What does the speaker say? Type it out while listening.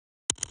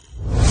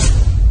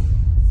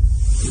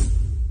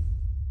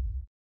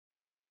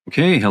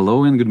Okay,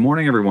 hello and good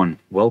morning, everyone.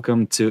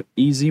 Welcome to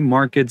Easy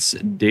Markets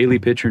Daily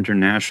Picture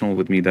International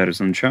with me, Darius.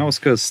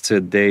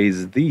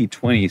 Today's the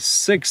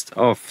 26th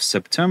of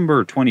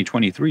September,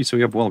 2023.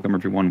 So, welcome,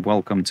 everyone.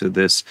 Welcome to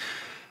this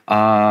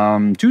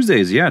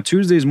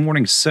Tuesday's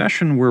morning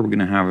session where we're going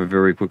to have a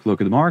very quick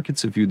look at the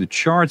markets, view the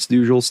charts, the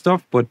usual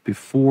stuff. But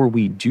before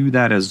we do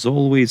that, as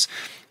always,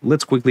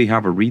 let's quickly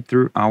have a read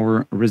through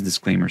our risk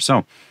disclaimer.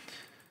 So,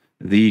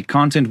 the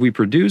content we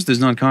produce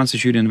does not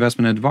constitute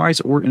investment advice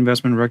or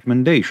investment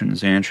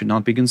recommendations and should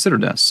not be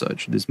considered as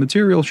such. This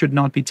material should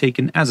not be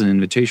taken as an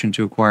invitation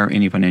to acquire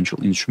any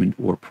financial instrument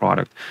or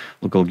product.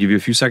 Look, I'll give you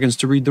a few seconds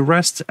to read the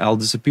rest. I'll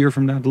disappear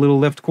from that little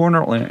left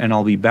corner and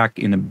I'll be back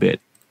in a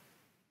bit.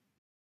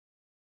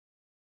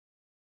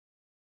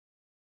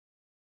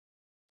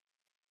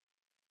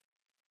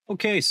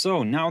 Okay,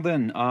 so now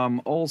then,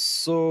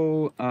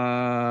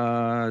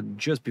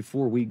 just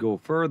before we go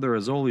further,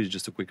 as always,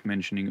 just a quick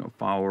mentioning of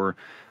our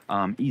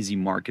Easy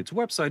Markets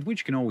website, which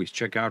you can always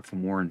check out for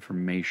more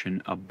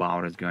information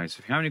about it, guys.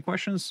 If you have any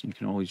questions, you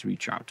can always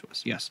reach out to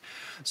us. Yes.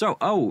 So,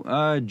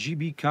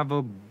 GB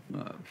Cavo,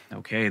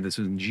 okay, this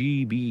is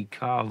GB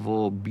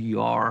Cavo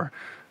BR.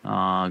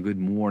 Good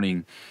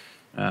morning.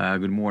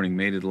 Good morning.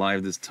 Made it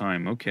live this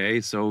time.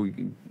 Okay, so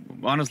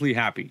honestly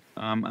happy.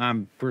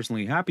 I'm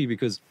personally happy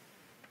because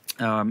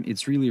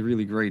it's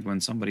really great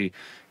when somebody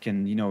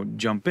can,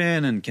 jump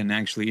in and can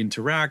actually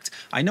interact.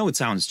 I know it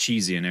sounds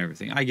cheesy and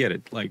everything. I get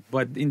it.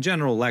 But in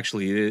general,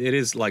 actually, it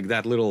is like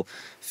that little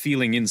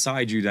feeling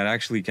inside you that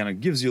actually kind of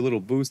gives you a little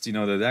boost,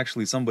 that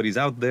actually somebody's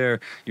out there.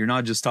 You're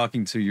not just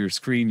talking to your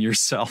screen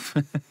yourself,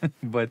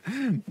 but,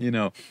 thank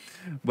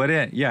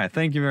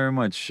you very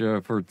much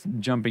for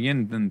jumping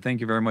in, and thank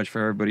you very much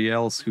for everybody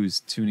else who's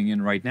tuning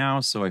in right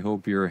now. So I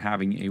hope you're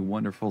having a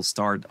wonderful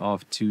start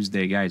of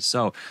Tuesday, guys.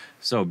 So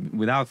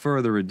without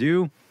further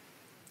ado,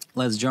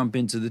 let's jump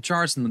into the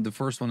charts. And the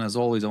first one, as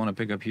always, I want to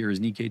pick up here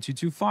is Nikkei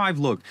 225.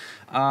 Look,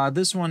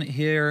 this one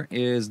here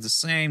is the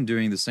same,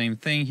 doing the same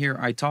thing here.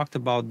 I talked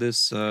about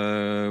this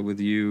with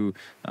you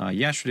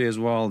yesterday as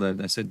well, that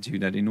I said to you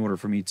that in order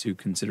for me to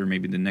consider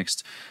maybe the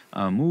next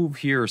move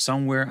here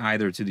somewhere,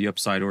 either to the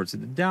upside or to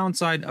the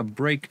downside, a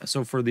break.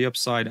 So for the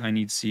upside, I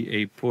need to see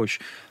a push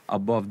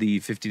above the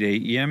 50-day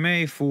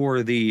EMA.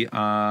 For the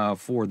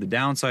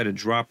downside, a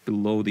drop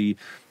below the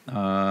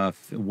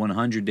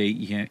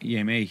 100-day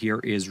EMA here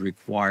is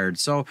required.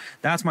 So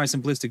that's my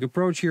simplistic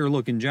approach here.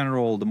 Look, in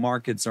general, the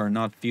markets are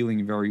not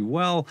feeling very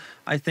well,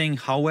 I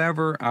think.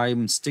 However,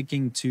 I'm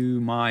sticking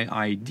to my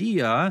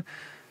idea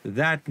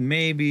that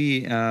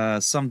maybe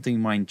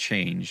something might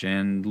change.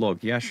 And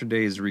look,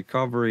 yesterday's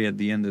recovery at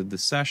the end of the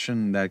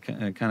session, that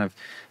kind of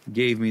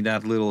gave me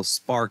that little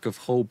spark of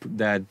hope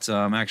that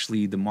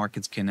actually the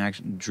markets can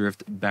actually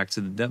drift back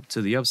to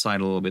the upside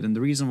a little bit. And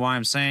the reason why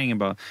I'm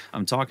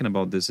talking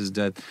about this is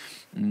that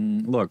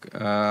look,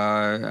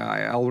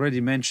 I already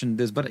mentioned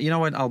this, but you know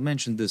what? I'll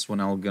mention this when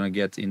I'm gonna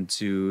get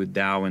into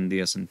Dow and the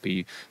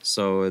S&P.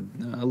 So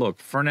look,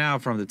 for now,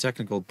 from the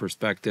technical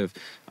perspective,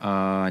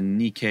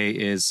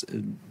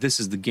 Nikkei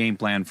this is the game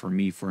plan for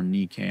me for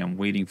Nikkei. I'm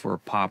waiting for a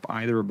pop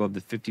either above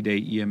the 50-day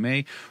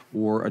EMA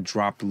or a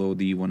drop below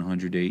the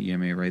 100-day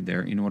EMA right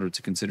there in order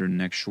to consider the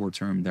next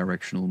short-term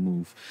directional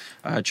move.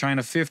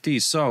 China 50.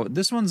 So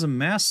this one's a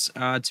mess.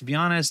 To be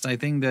honest, I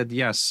think that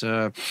yes.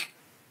 I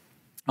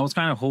was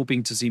kind of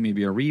hoping to see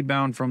maybe a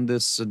rebound from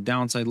this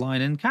downside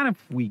line, and kind of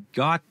we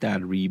got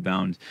that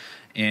rebound.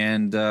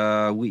 And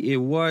it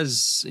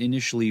was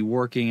initially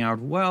working out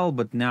well,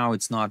 but now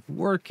it's not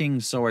working.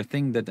 So I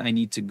think that I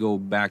need to go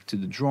back to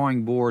the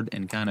drawing board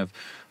and kind of,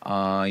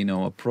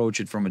 approach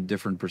it from a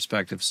different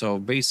perspective. So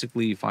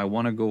basically, if I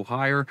want to go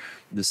higher,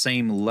 the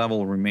same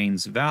level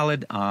remains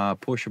valid.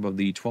 Push above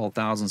the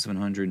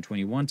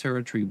 12,721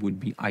 territory would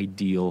be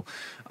ideal.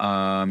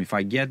 If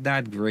I get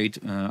that, great.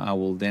 I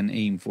will then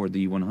aim for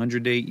the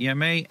 100-day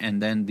EMA and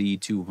then the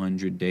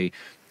 200-day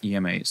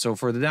EMA. So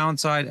for the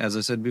downside, as I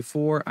said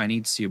before, I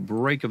need to see a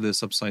break of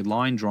this upside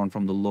line drawn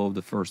from the low of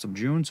the 1st of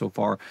June. So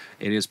far,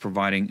 it is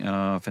providing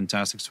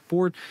fantastic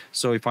support.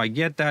 So if I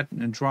get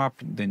that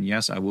drop, then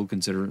yes, I will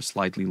consider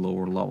slightly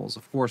lower levels.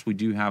 Of course, we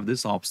do have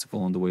this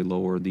obstacle on the way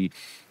lower, the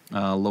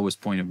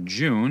lowest point of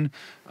June,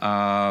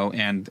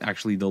 and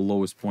actually the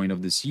lowest point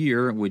of this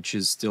year, which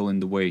is still in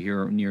the way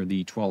here near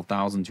the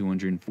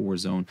 12,204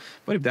 zone.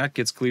 But if that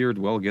gets cleared,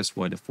 well, guess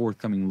what? A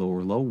forthcoming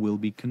lower low will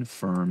be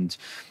confirmed.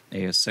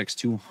 ASX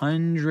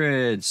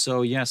 200.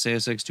 So yes,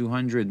 ASX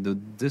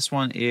 200. This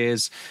one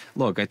is,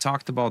 look, I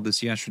talked about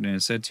this yesterday and I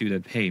said to you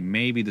that, hey,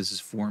 maybe this is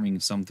forming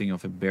something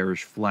of a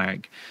bearish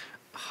flag.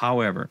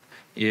 However,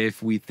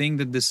 if we think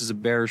that this is a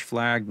bearish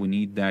flag, we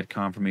need that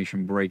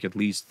confirmation break at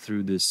least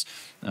through this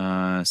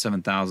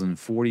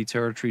 7,040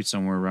 territory,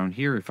 somewhere around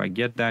here. If I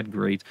get that,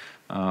 great.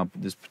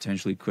 This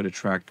potentially could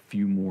attract a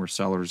few more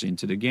sellers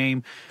into the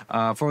game.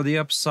 For the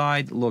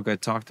upside, look, I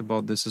talked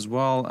about this as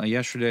well.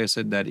 Yesterday, I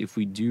said that if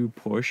we do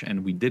push,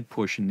 and we did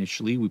push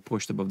initially, we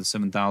pushed above the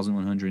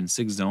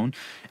 7,106 zone,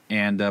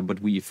 and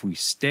if we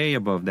stay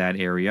above that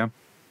area,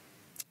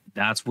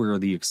 That's where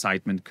the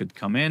excitement could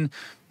come in.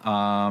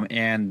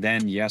 And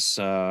then, yes,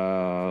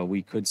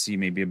 we could see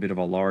maybe a bit of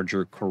a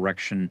larger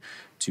correction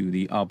to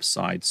the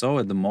upside. So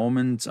at the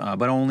moment,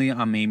 but only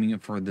I'm aiming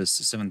for this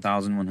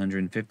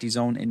 7,150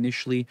 zone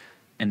initially,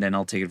 and then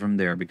I'll take it from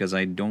there because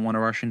I don't want to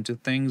rush into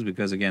things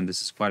because, again,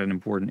 this is quite an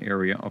important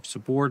area of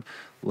support.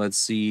 Let's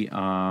see if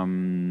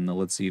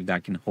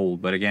that can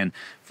hold. But again,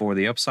 for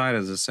the upside,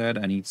 as I said,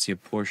 I need to see a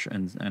push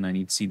and I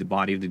need to see the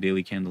body of the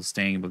daily candle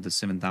staying above the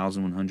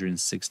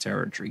 7,106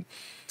 territory.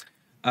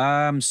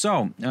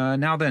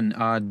 Now then,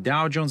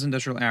 Dow Jones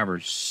Industrial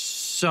Average.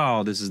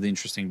 So this is the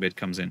interesting bit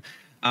comes in.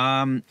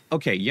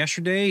 Okay,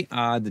 yesterday,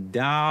 the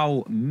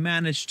Dow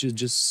managed to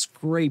just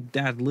scrape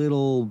that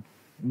little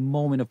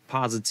moment of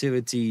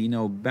positivity, you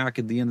know, back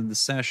at the end of the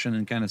session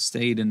and kind of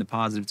stayed in the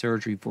positive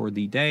territory for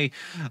the day.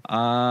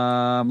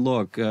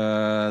 Look,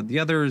 the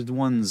other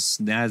ones,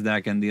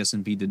 NASDAQ and the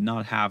S&P, did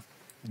not have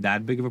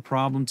that big of a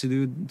problem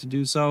to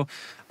do so.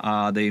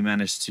 They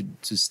managed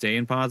to stay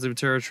in positive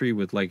territory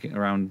with like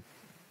around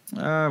the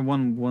S&P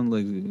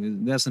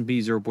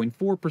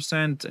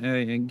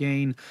 0.4%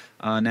 gain,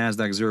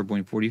 NASDAQ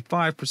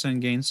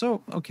 0.45% gain.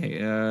 So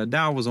okay,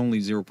 Dow was only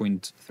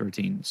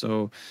 0.13.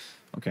 So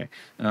okay,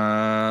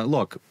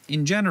 look,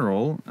 in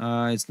general,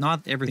 it's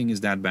not everything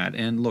is that bad.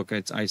 And look,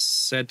 I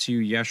said to you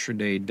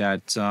yesterday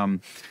that I'm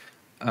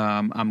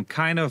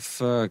kind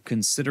of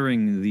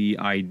considering the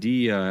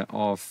idea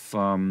of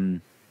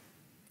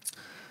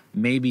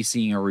maybe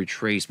seeing a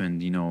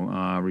retracement, you know,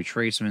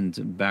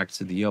 retracement back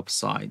to the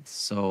upside.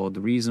 So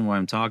the reason why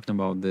I'm talking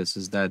about this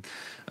is that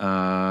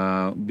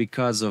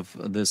because of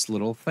this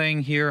little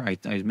thing here, I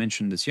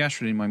mentioned this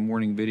yesterday in my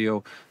morning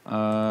video.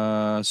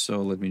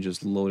 So let me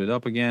just load it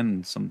up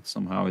again.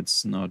 Somehow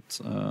it's not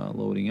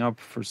loading up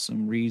for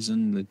some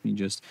reason. Let me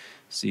just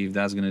see if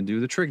that's going to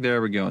do the trick.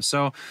 There we go.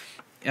 So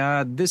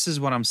this is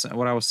what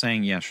I was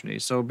saying yesterday.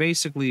 So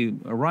basically,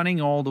 running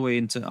all the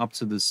way up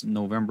to this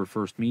November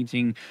 1st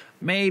meeting,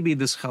 maybe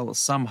this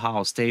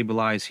somehow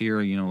stabilize here,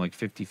 you know, like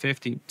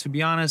 50-50. To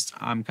be honest,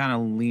 I'm kind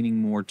of leaning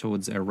more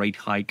towards a rate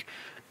hike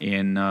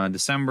in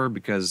December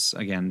because,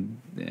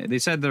 again, they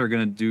said they're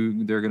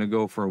gonna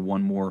go for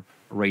one more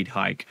rate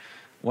hike.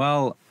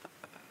 Well,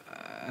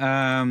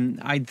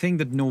 I think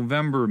that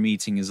November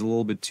meeting is a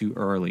little bit too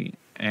early.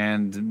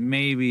 And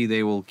maybe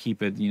they will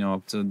keep it, you know,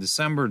 up to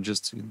December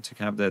just to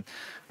have that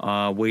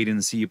wait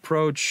and see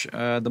approach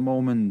at the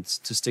moment,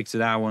 to stick to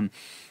that one.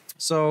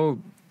 So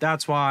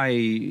that's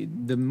why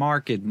the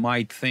market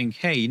might think,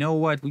 hey, you know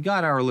what, we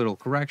got our little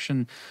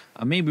correction.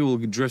 Maybe we'll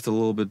drift a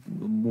little bit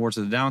more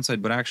to the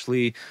downside, but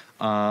actually,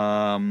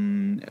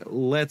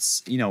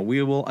 let's, you know,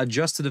 we will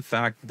adjust to the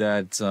fact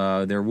that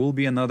there will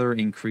be another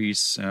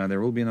increase,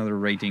 there will be another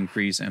rate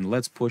increase, and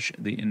let's push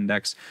the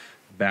index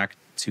back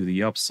to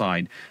the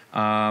upside.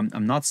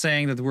 I'm not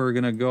saying that we're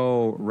gonna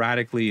go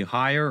radically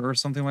higher or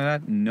something like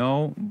that,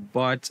 no,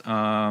 but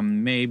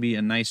maybe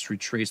a nice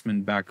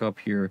retracement back up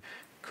here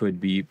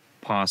could be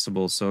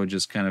possible. So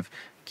just kind of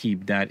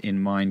keep that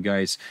in mind,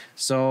 guys.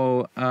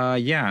 So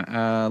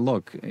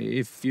look,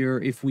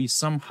 if we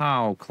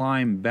somehow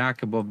climb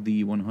back above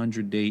the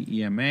 100-day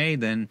EMA,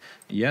 then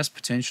yes,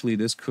 potentially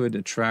this could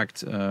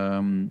attract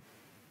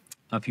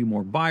a few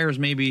more buyers.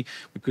 Maybe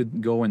we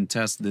could go and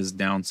test this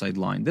downside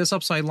line. This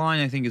upside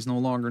line, I think, is no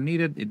longer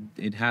needed.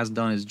 It has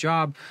done its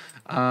job.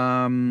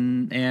 Now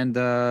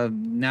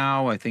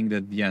I think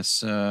that,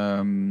 yes,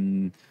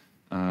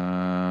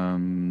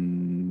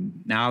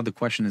 now the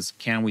question is,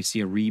 can we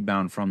see a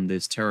rebound from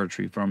this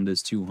territory, from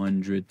this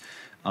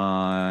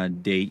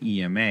 200-day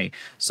EMA?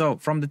 So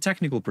from the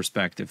technical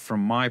perspective, from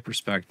my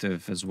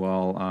perspective as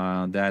well,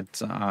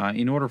 that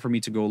in order for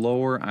me to go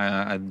lower,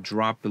 a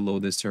drop below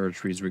this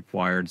territory is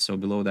required. So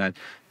below that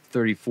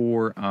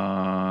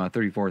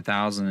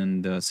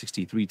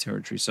 34,063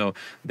 territory. So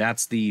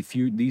that's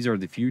these are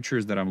the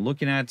futures that I'm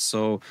looking at.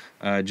 So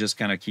just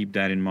kind of keep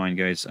that in mind,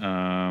 guys.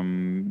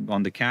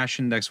 On the cash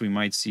index, we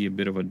might see a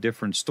bit of a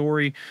different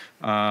story.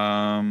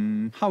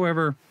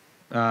 However,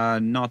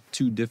 not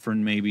too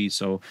different maybe,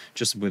 so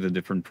just with a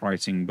different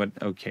pricing, but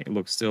okay,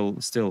 look, still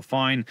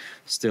fine,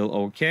 still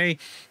okay.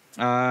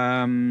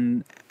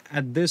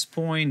 At this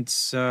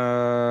point,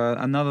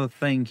 another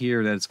thing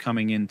here that's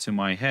coming into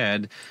my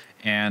head,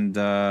 and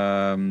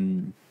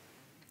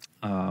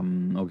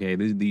okay,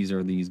 these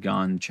are these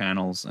GAN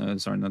channels,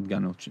 sorry, not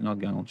GAN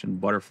channel,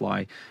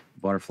 butterfly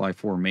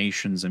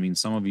formations. I mean,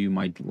 some of you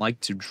might like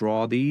to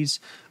draw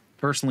these.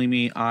 Personally,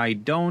 me, I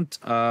don't.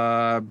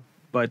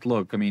 But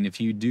look, I mean, if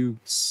you do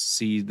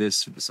see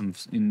this some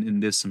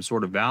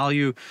sort of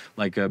value,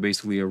 like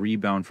basically a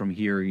rebound from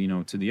here, you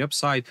know, to the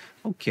upside,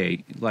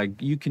 okay,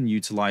 like you can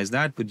utilize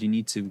that, but you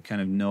need to kind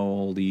of know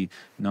all the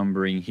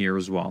numbering here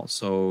as well.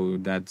 So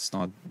that's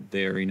not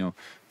there, you know,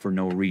 for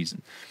no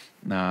reason.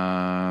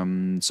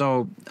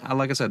 So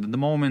like I said, at the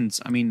moment,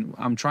 I mean,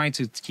 I'm trying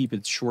to keep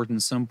it short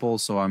and simple.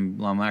 So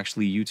I'm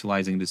actually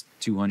utilizing this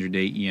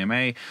 200-day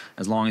EMA.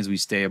 As long as we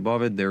stay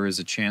above it, there is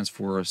a chance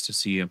for us to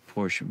see a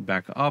push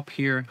back up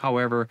here.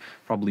 However,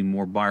 probably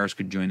more buyers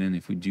could join in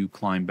if we do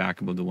climb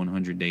back above the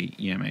 100-day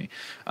EMA.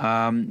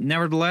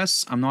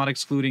 Nevertheless, I'm not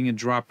excluding a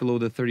drop below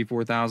the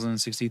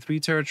 34,063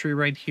 territory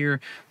right here.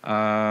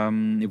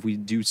 If we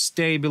do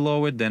stay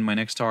below it, then my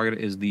next target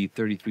is the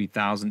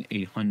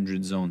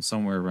 33,800 zone,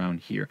 somewhere around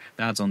here.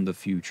 That's on the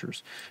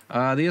futures.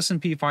 The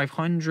S&P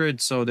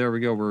 500, so there we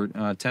go.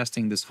 We're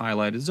testing this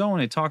highlighted zone.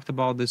 I talked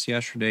about this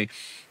yesterday.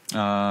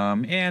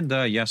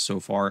 Yes, so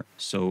far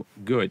so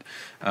good.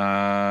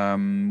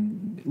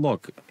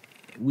 Look,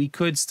 we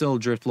could still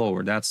drift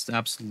lower. That's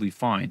absolutely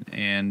fine,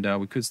 and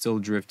we could still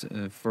drift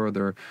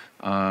further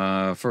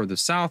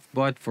south.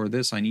 But for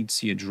this, I need to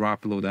see a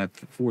drop below that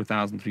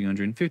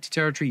 4,350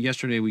 territory.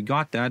 Yesterday we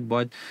got that,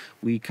 but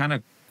we kind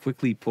of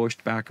quickly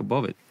pushed back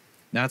above it.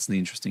 That's the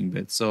interesting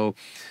bit. So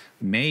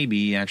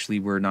maybe actually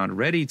we're not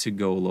ready to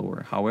go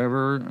lower.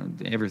 However,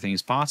 everything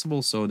is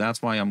possible. So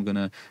that's why I'm going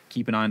to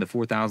keep an eye on the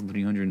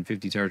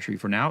 4,350 territory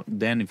for now.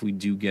 Then if we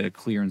do get a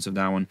clearance of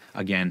that one,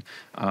 again,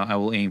 I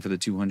will aim for the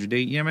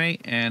 200-day EMA.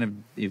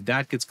 And if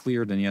that gets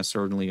cleared, then yes,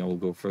 certainly I will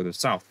go further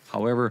south.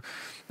 However,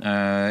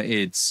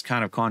 it's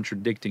kind of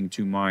contradicting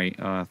to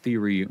my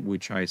theory,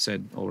 which I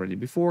said already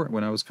before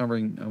when I was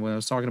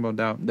talking about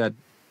that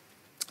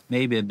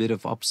maybe a bit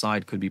of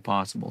upside could be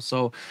possible.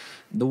 So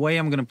the way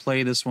I'm going to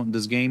play this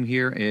game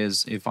here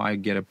is if I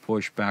get a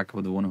push back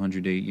with the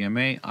 100-day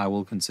EMA, I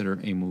will consider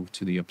a move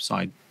to the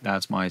upside.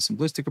 That's my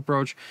simplistic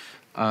approach.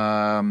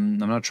 I'm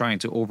not trying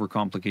to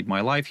overcomplicate my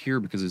life here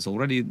because it's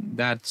already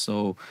that.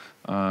 So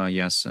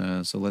yes,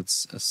 so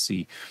let's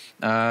see.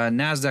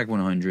 NASDAQ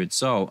 100.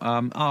 So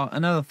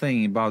another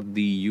thing about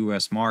the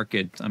US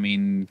market, I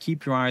mean,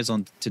 keep your eyes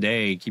on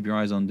today, keep your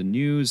eyes on the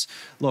news.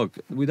 Look,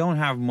 we don't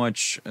have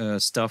much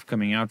stuff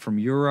coming out from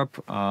Europe.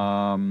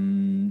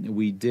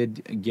 We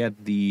did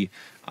get the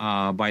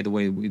by the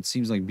way, it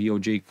seems like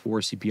BOJ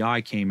core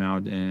CPI came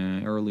out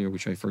earlier,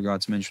 which I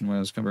forgot to mention when I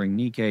was covering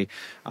Nikkei.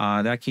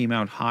 That came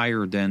out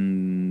higher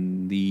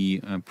than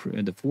the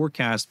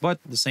forecast, but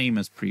the same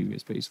as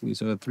previous, basically.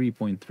 So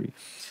 3.3.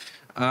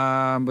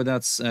 But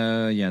that's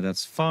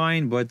that's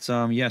fine. But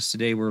yes,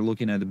 today we're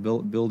looking at the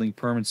building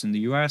permits in the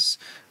US.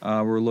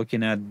 We're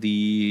looking at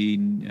the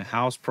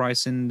house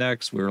price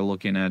index. We're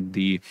looking at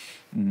the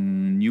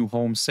new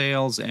home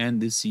sales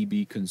and the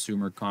CB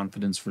consumer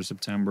confidence for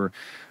September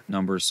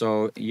numbers.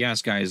 So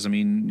yes, guys, I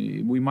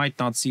mean, we might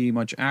not see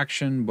much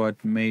action, but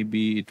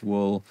maybe it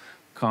will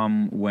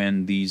come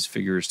when these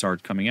figures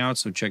start coming out.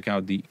 So check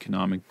out the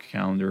economic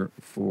calendar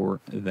for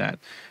that.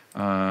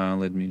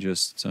 Let me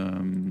just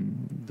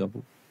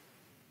double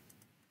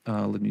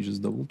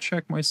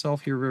check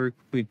myself here very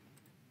quickly.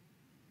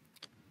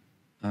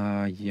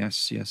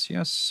 Yes.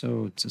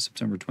 So it's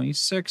September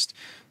 26th.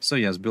 So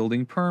yes,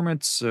 building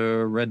permits,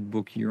 red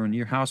book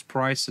year-on-year house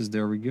prices.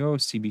 There we go.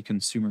 CB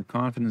consumer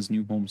confidence,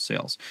 new home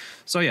sales.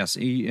 So yes,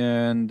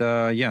 and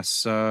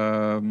yes.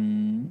 Oh,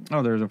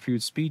 there's a few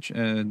speech.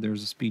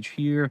 There's a speech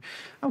here.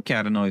 Okay,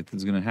 I don't know if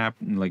it's gonna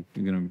happen. Like,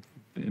 gonna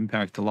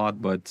impact a lot,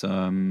 but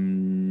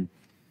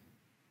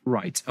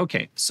right.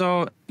 Okay.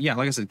 So yeah,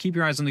 like I said, keep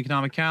your eyes on the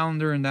economic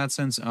calendar in that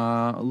sense.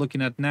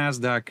 Looking at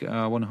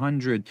NASDAQ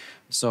 100.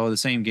 So the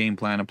same game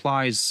plan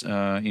applies.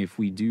 If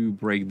we do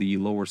break the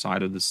lower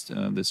side of this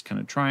this kind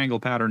of triangle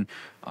pattern,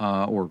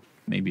 or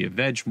maybe a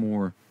veg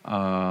more,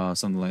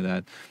 something like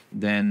that,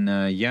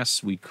 then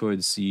yes, we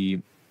could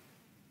see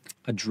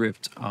a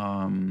drift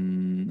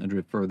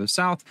further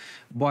south.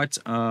 But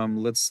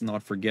let's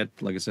not forget,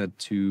 like I said,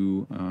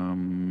 to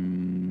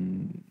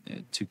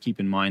keep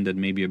in mind that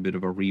maybe a bit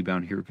of a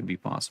rebound here could be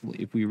possible.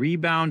 If we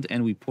rebound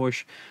and we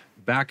push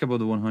back above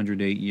the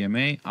 100-day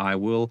EMA, I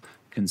will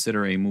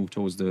consider a move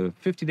towards the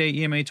 50-day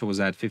EMA, towards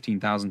that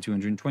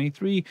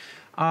 15,223,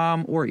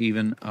 or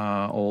even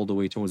all the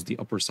way towards the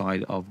upper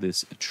side of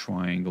this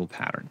triangle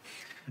pattern.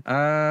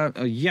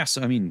 Yes,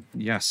 I mean,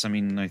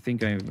 I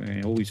think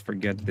I always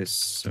forget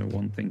this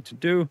one thing to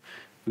do.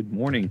 Good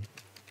morning,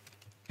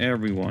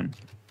 everyone.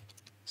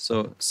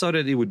 So that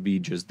it would be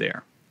just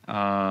there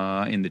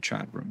in the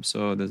chat room.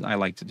 So I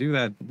like to do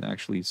that,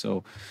 actually.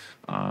 So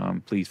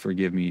please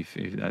forgive me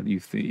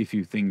if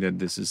you think that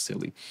this is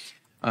silly.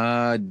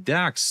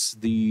 DAX,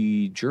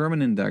 the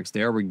German index,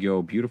 there we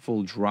go.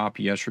 Beautiful drop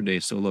yesterday.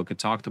 So look, I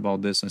talked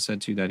about this. I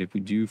said to you that if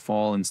we do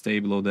fall and stay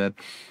below that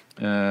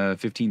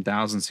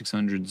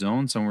 15,600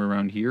 zone, somewhere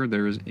around here,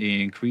 it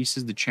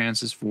increases the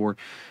chances for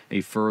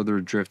a further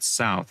drift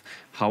south.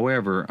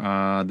 However,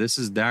 this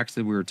is DAX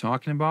that we were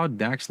talking about.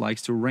 DAX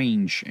likes to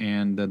range,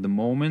 and at the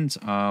moment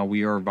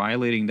we are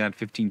violating that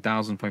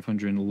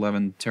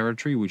 15,511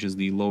 territory, which is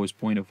the lowest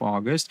point of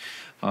August.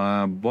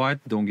 But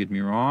don't get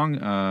me wrong,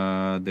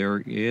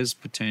 there is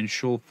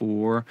potential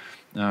for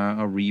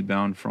a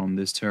rebound from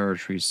this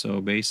territory.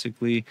 So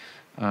basically,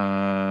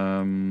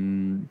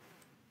 you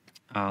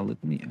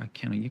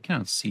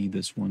cannot see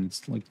this one.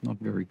 It's like not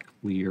very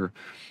clear.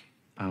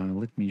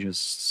 Let me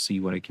just see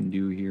what I can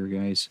do here,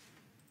 guys.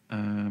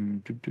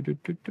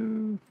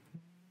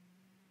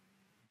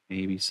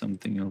 Maybe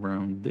something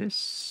around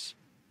this.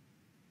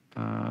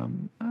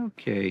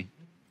 Okay.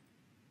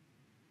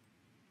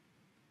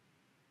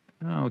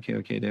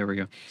 Okay, there we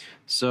go.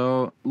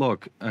 So,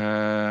 look,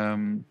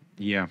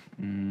 yeah.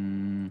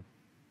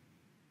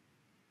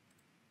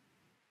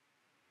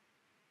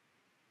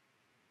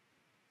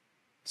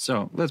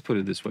 So, let's put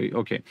it this way.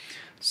 Okay.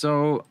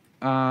 So,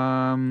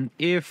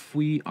 if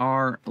we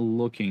are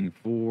looking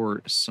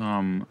for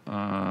some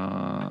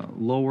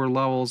lower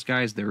levels,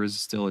 guys, there is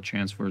still a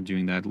chance for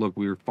doing that. Look,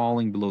 we're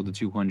falling below the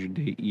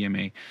 200-day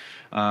EMA.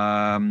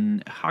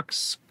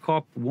 Hux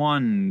Cop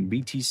 1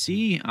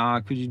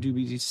 BTC, could you do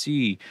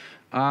BTC?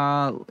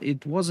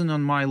 It wasn't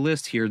on my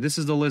list here. This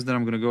is the list that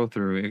I'm going to go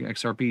through: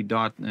 XRP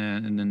dot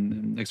and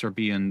then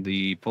XRP and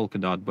the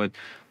Polkadot. But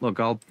look,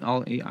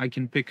 I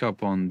can pick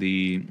up on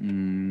the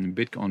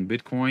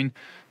Bitcoin.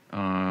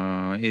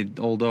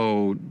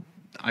 Although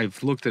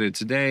I've looked at it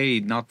today,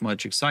 not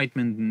much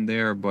excitement in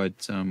there,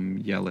 but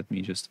yeah, let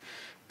me just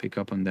pick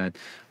up on that.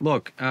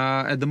 Look,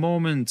 at the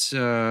moment,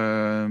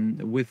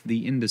 with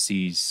the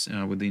indices,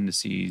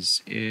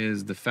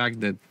 is the fact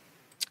that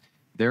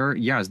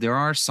there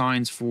are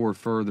signs for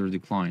further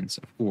declines,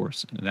 of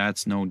course.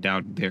 That's no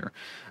doubt there.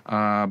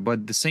 But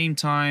at the same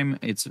time,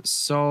 it's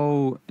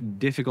so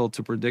difficult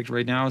to predict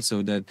right now,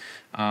 so that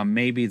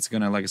maybe it's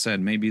going to, like I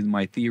said, maybe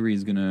my theory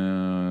is going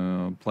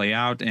to play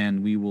out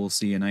and we will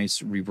see a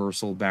nice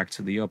reversal back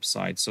to the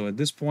upside. So at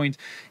this point,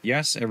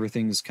 yes,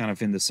 everything's kind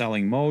of in the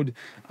selling mode.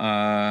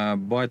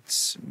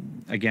 But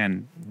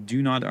again,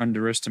 do not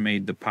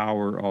underestimate the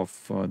power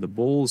of the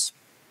bulls,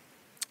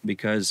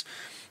 because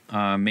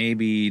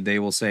maybe they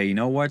will say, you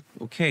know what,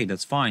 okay,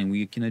 that's fine,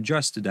 we can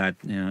adjust to that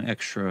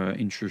extra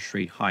interest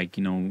rate hike,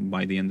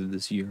 by the end of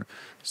this year.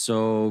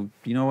 So,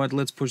 you know what,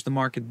 let's push the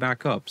market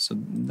back up. So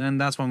then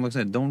that's what I'm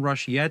looking at. Don't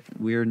rush yet.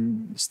 We're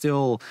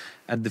still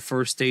at the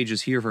first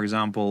stages here, for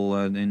example,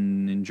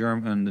 in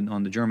German,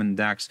 on the German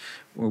DAX,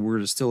 where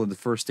we're still at the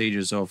first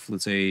stages of,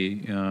 let's say,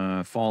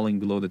 falling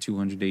below the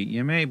 200-day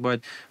EMA.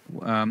 But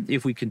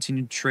if we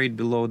continue to trade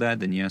below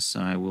that, then yes,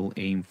 I will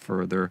aim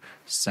further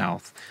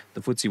south.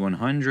 The FTSE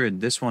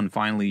 100, this one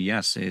finally,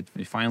 yes, it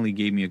finally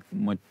gave me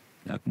a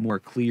more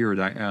clear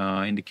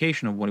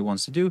indication of what it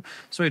wants to do.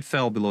 So it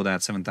fell below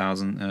that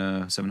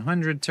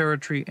 7,700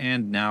 territory,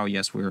 and now,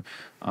 yes, we're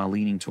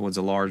leaning towards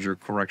a larger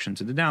correction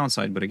to the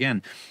downside. But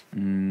again,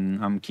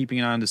 I'm keeping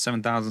an eye on the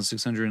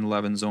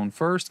 7,611 zone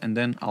first, and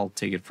then I'll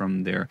take it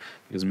from there,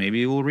 because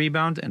maybe it will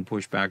rebound and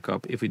push back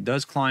up. If it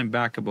does climb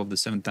back above the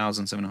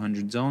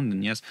 7,700 zone,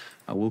 then yes,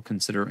 I will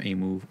consider a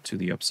move to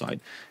the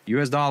upside.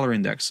 US dollar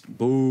index,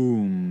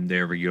 boom,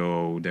 there we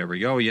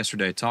go.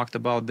 Yesterday I talked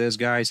about this,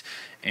 guys,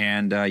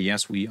 and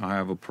yes, we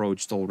have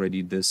approached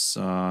already this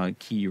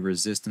key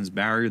resistance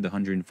barrier, the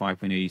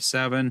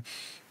 105.87.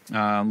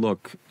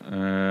 Look,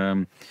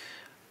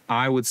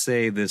 I would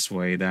say this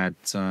way, that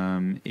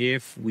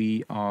if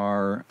we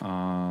are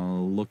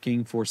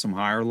looking for some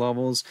higher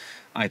levels,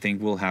 I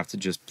think we'll have to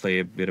just play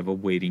a bit of a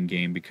waiting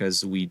game,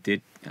 because we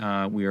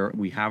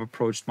have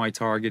approached my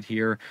target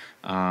here.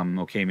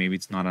 Okay, maybe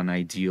it's not an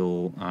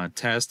ideal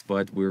test,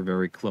 but we're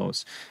very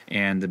close.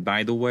 And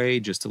by the way,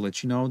 just to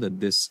let you know that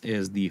this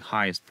is the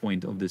highest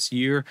point of this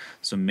year,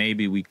 so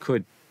maybe we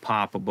could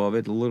pop above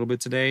it a little bit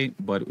today,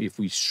 but if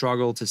we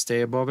struggle to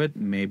stay above it,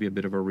 maybe a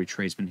bit of a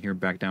retracement here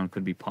back down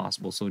could be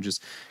possible. So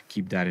just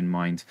keep that in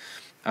mind.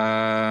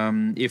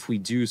 If we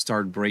do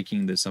start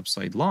breaking this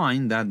upside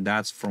line,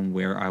 that's from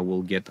where I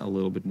will get a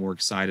little bit more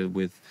excited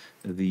with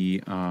the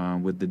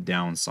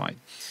downside.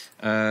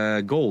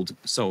 Gold.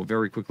 So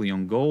very quickly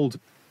on gold.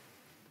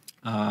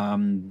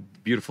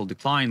 Beautiful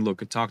decline.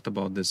 Look, I talked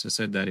about this. I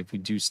said that if we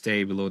do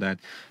stay below that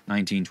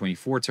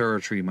 1924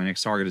 territory, my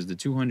next target is the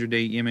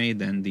 200-day EMA,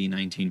 then the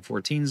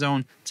 1914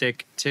 zone,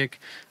 tick,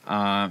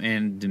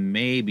 and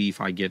maybe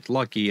if I get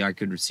lucky, I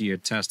could see a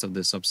test of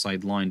this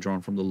upside line drawn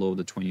from the low of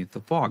the 20th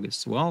of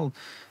August. Well,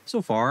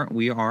 so far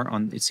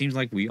it seems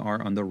like we are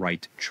on the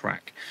right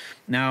track.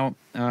 Now,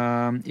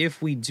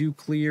 if we do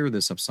clear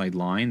this upside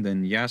line,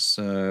 then yes,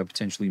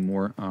 potentially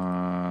more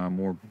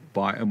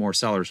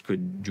sellers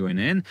could join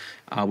in.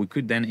 We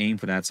could then aim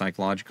for that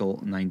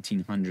psychological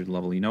 1900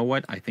 level. You know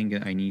what? I think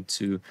I need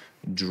to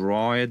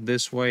draw it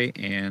this way,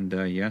 and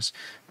yes,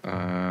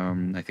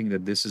 I think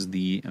that this is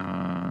the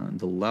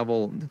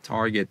level, the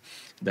target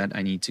that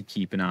I need to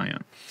keep an eye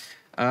on.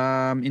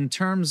 In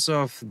terms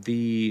of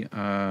the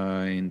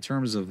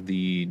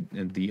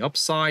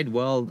upside,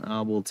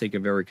 well, we'll take a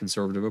very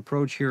conservative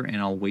approach here, and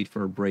I'll wait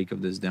for a break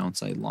of this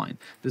downside line.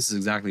 This is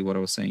exactly what I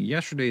was saying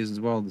yesterday as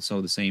well,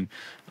 so the same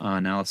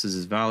analysis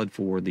is valid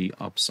for the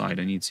upside.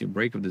 I need to see a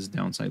break of this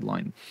downside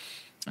line.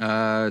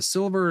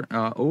 Silver,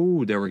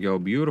 oh, there we go,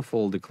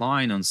 beautiful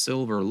decline on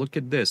silver. Look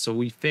at this. So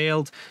we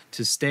failed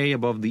to stay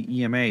above the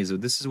EMA. So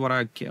this is what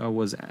I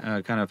was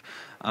kind of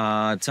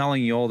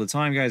telling you all the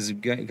time, guys.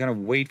 Kind of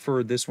wait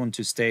for this one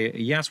to stay.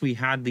 Yes, we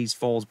had these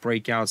false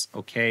breakouts,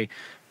 okay,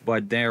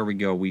 But there we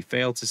go. We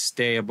failed to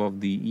stay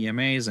above the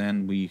EMAs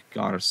and we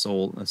got a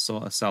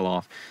sell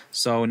off.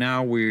 So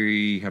now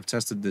we have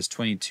tested this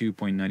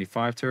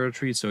 22.95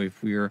 territory. So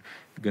if we're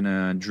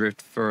gonna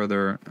drift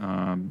further,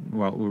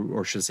 well,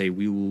 or should I say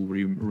we will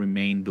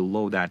remain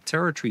below that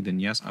territory, then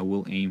yes, I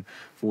will aim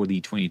for the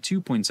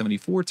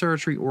 22.74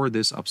 territory or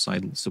this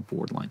upside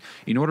support line.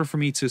 In order for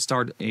me to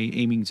start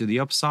aiming to the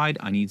upside,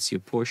 I need to see a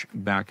push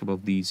back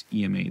above these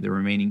EMA, the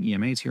remaining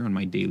EMAs here on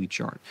my daily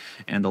chart.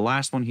 And the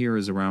last one here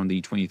is around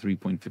the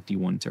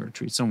 23.51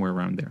 territory, somewhere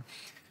around there.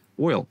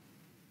 Oil.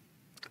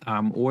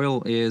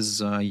 Oil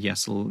is,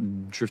 yes,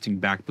 drifting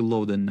back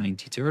below the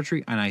 90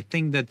 territory. And I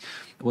think that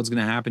what's going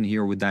to happen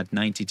here with that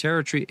 90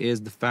 territory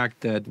is the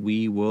fact that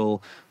we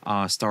will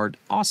start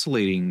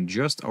oscillating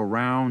just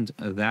around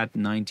that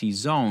 90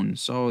 zone.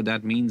 So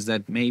that means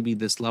that maybe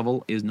this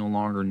level is no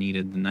longer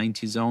needed. The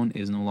 90 zone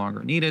is no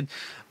longer needed.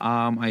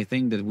 I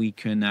think that we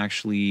can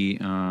actually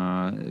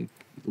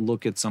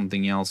look at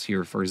something else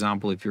here. For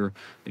example, if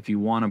you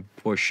want to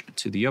push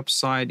to the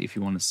upside, if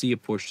you want to see a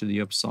push to the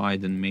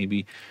upside, then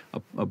maybe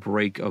a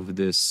break of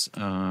this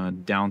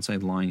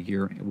downside line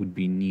here would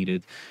be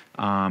needed.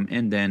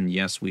 And then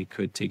yes, we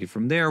could take it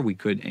from there. We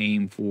could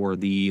aim for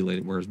the,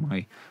 where's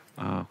my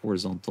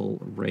horizontal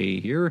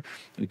ray here?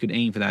 We could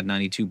aim for that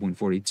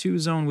 92.42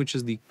 zone, which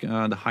is the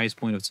highest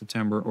point of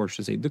September, or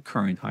should I say the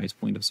current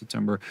highest point of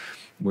September.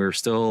 We're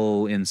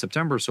still in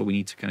September, so we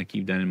need to kind of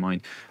keep that in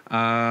mind.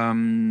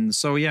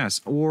 So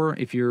yes, or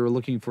if you're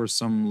looking for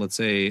some, let's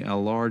say, a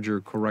larger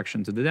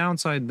correction to the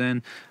downside,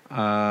 then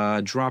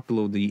drop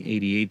below the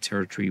 88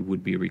 territory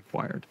would be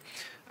required.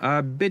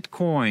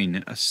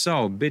 Bitcoin.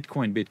 So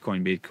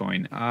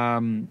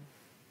Bitcoin.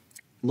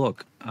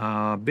 Look,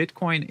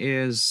 Bitcoin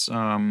is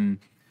an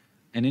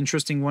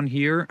interesting one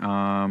here.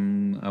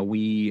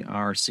 We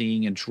are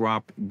seeing a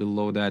drop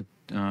below that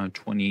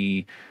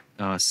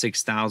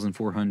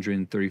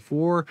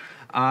 26,434.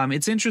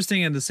 It's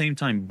interesting at the same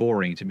time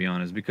boring, to be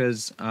honest,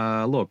 because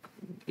look,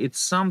 it's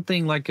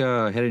something like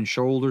a head and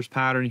shoulders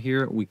pattern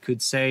here. We could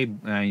say,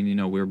 you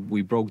know,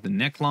 we broke the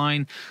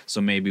neckline,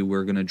 so maybe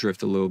we're gonna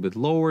drift a little bit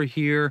lower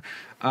here.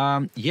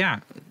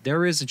 Yeah,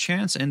 there is a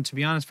chance, and to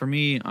be honest, for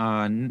me,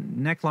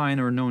 neckline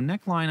or no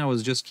neckline, I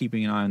was just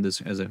keeping an eye on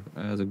this as a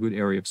good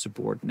area of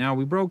support. Now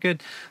we broke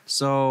it,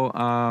 so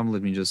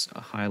let me just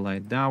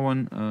highlight that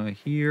one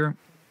here.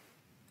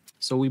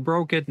 So we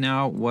broke it.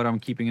 Now what I'm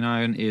keeping an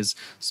eye on is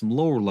some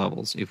lower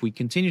levels. If we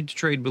continue to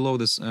trade below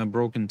this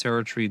broken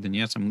territory, then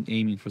yes, I'm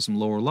aiming for some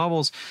lower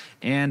levels.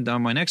 And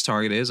my next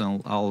target is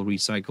I'll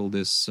recycle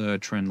this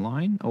trend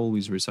line.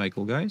 Always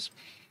recycle, guys.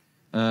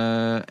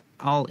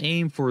 I'll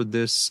aim for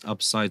this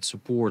upside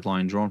support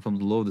line drawn from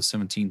the low the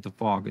 17th of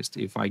August.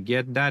 If I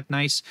get that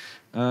nice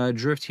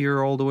drift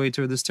here all the way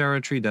to this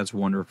territory, that's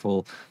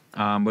wonderful.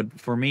 But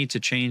for me to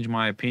change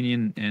my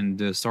opinion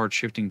and start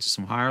shifting to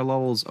some higher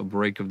levels, a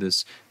break of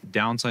this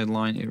downside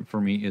line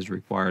for me is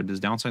required. This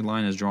downside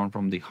line is drawn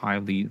from the high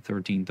of the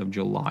 13th of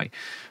July.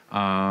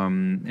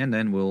 And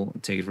then we'll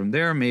take it from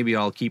there. Maybe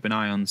I'll keep an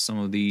eye on some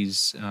of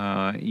these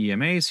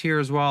EMAs here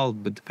as well,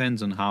 but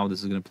depends on how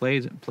this is going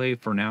to play.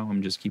 For now,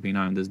 I'm just keeping an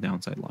eye on this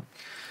downside line.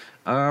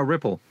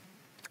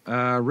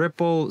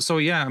 Ripple. So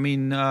yeah, I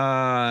mean,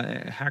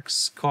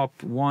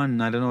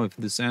 HexCop1, I don't know if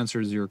this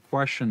answers your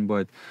question,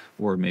 but,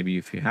 or maybe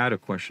if you had a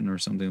question or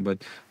something,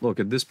 but look,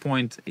 at this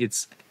point,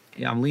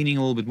 I'm leaning a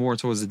little bit more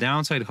towards the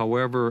downside.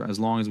 However, as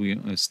long as we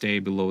stay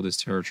below this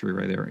territory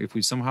right there, if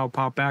we somehow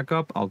pop back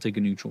up, I'll take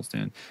a neutral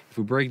stand. If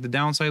we break the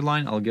downside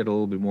line, I'll get a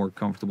little bit more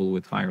comfortable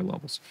with higher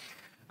levels.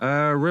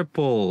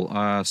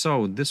 Ripple.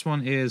 So this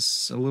one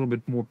is a little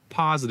bit more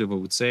positive, I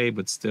would say,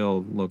 but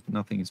still, look,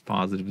 nothing is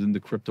positive in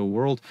the crypto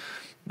world.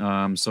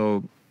 Yeah,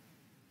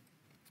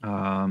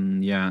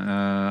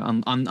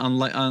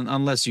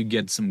 unless you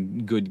get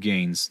some good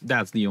gains,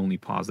 that's the only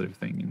positive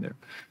thing in there.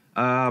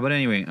 But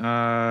anyway,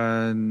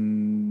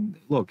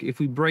 look, if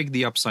we break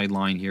the upside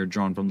line here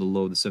drawn from the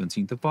low the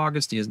 17th of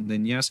August,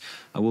 then yes,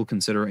 I will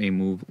consider a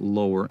move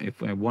lower.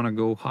 If I want to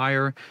go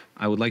higher,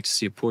 I would like to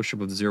see a push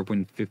up of the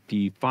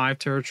 0.55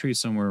 territory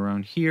somewhere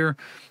around here,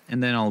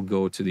 and then I'll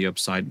go to the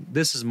upside.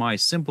 This is my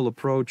simple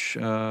approach.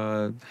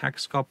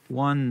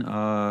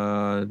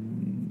 HexCop1,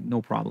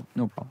 no problem.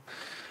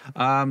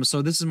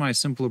 So this is my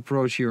simple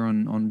approach here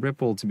on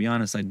Ripple. To be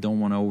honest, I don't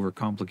want to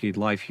overcomplicate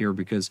life here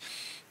because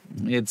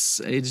it's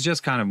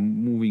just kind of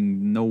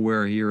moving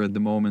nowhere here at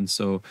the moment.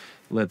 So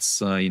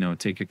let's you know,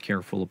 take a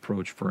careful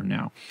approach for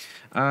now.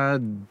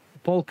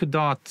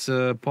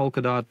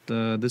 Polkadot,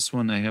 this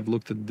one, I have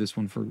looked at this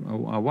one for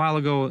a while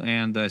ago,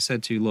 and I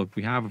said to you, look,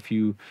 we have a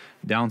few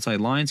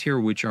downside lines here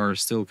which are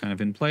still kind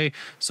of in play.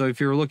 So if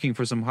you're looking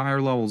for some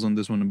higher levels on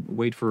this one,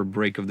 wait for a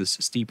break of this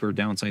steeper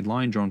downside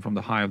line drawn from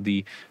the high of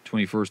the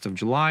 21st of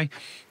July.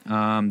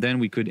 Then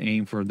we could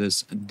aim for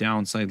this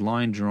downside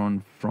line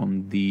drawn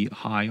from the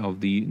high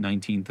of the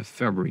 19th of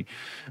February.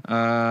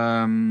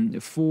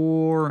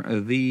 For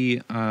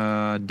the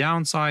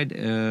downside,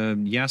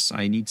 yes,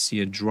 I need to see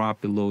a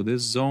drop below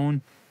this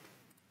zone.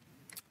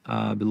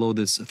 below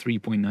this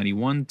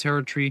 3.91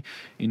 territory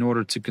in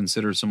order to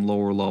consider some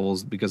lower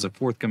levels, because a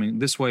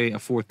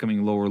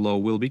forthcoming lower low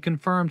will be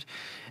confirmed,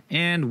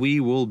 and we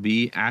will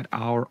be at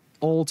our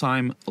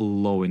all-time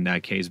low in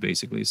that case,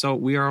 basically. So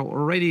we are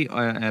already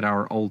at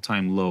our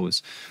all-time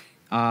lows.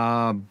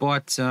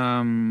 But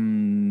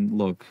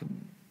look,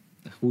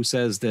 who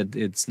says that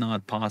it's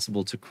not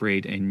possible to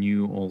create a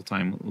new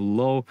all-time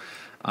low?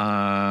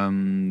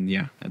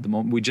 Yeah, at the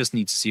moment, we just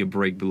need to see a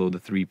break below the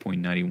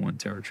 3.91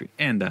 territory,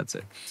 and that's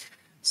it.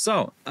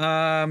 So,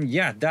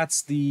 yeah,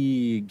 that's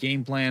the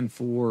game plan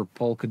for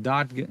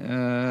Polkadot.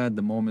 At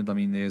the moment, I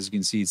mean, as you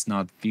can see, it's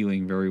not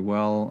feeling very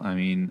well. I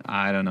mean,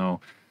 I don't know.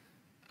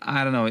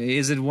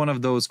 Is it one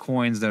of those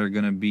coins that are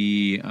going to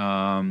be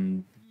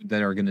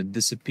that are going to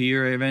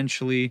disappear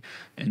eventually,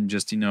 and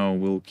just, you know,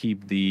 we'll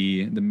keep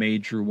the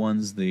major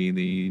ones, the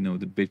you know,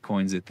 the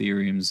Bitcoins,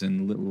 Ethereums,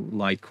 and little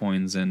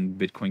Litecoins and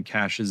Bitcoin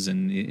Cashes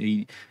and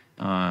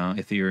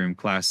Ethereum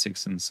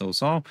Classics and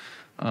so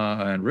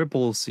and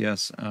Ripples,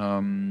 yes,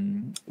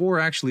 or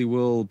actually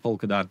will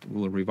Polkadot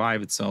will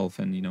revive itself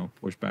and, you know,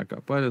 push back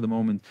up. But at the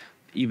moment,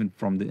 even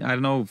from the, I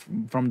don't know,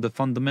 from the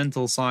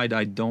fundamental side,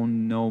 I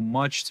don't know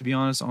much, to be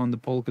honest, on the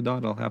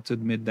Polkadot. I'll have to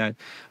admit that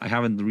I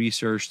haven't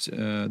researched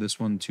this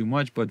one too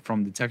much, but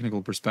from the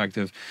technical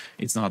perspective,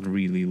 it's not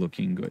really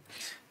looking good.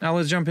 Now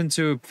let's jump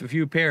into a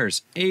few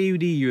pairs.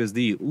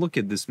 AUDUSD, look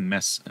at this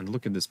mess and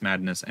look at this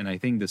madness, and I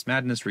think this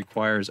madness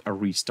requires a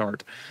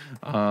restart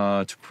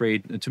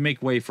to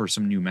make way for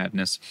some new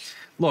madness.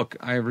 Look,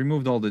 I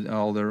removed all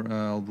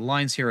the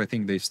lines here. I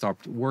think they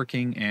stopped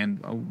working,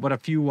 and but a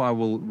few I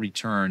will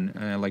return,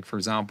 like for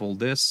example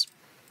this,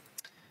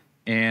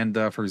 and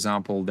for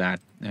example that,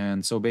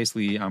 and so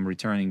basically I'm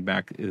returning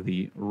back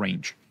the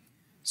range.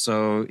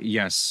 So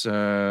yes,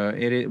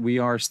 we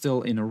are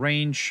still in a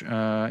range.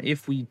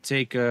 If we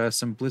take a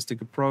simplistic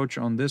approach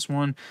on this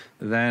one,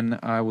 then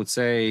I would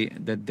say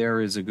that there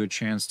is a good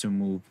chance to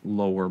move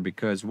lower.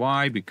 Because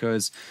why?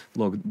 Because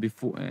look,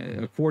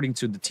 according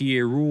to the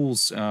TA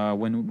rules,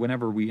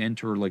 whenever we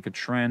enter like a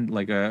trend,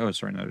 like a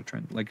not a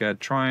trend, like a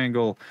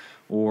triangle,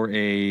 or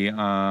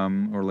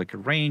like a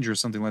range or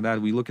something like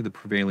that, we look at the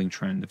prevailing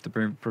trend. If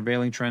the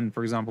prevailing trend,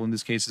 for example, in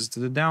this case is to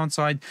the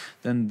downside,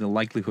 then the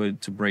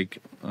likelihood to break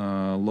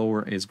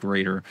lower is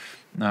greater.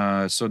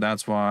 So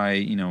that's why,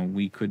 you know,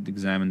 we could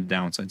examine the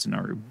downside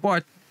scenario.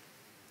 But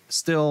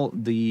still,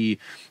 the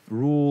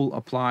rule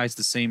applies,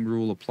 the same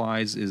rule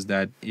applies, is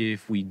that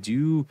if we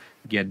do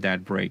get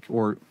that break,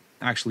 or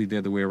actually the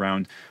other way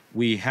around,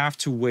 we have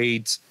to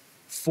wait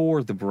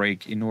for the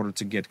break in order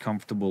to get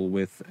comfortable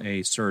with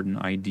a certain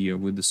idea,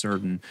 with a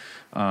certain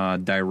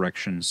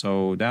direction.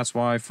 So that's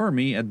why, for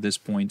me, at this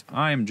point,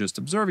 I'm just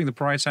observing the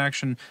price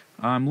action,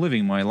 I'm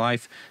living my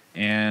life,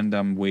 and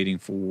I'm waiting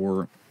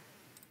for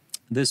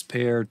this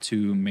pair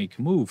to make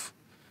a move.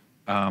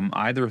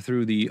 Either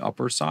through the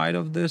upper side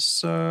of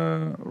this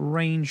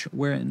range,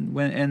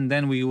 and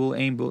then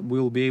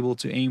we'll be able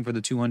to aim for the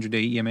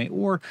 200-day EMA,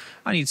 or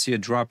I need to see a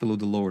drop below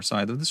the lower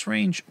side of this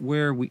range,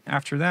 where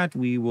after that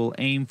we will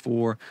aim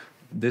for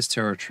this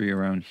territory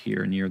around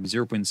here near the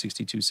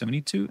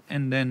 0.6272,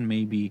 and then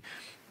maybe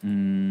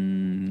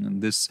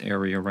this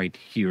area right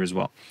here as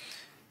well,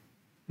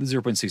 the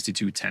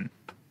 0.6210.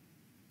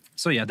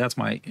 So yeah, that's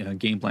my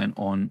game plan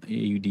on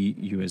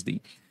AUDUSD.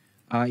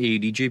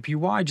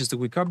 AUDJPY, just a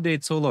quick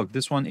update. So look,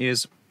 this one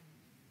is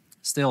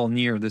still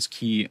near this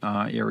key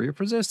area of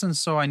resistance,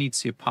 so I need to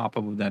see a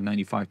pop-up of that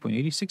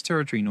 95.86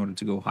 territory in order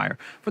to go higher.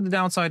 For the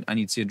downside, I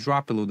need to see a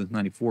drop below the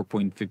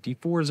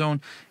 94.54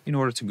 zone in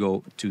order to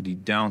go to the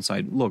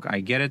downside. Look, I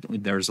get it.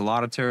 There's a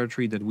lot of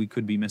territory that we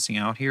could be missing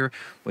out here,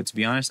 but to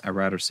be honest, I'd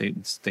rather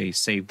stay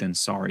safe than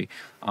sorry.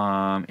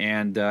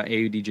 And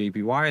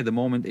AUDJPY at the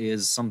moment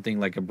is something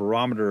like a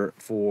barometer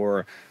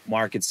for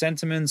market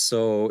sentiment.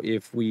 So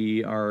if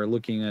we are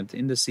looking at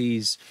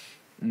indices,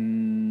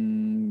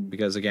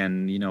 because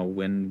again, you know,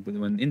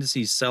 when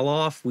indices sell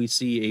off, we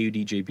see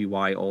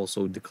AUDJPY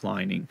also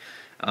declining.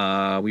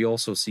 We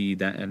also see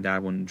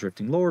that one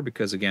drifting lower,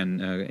 because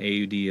again,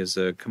 AUD is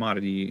a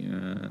commodity,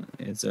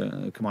 it's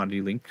a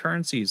commodity-linked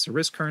currency, it's a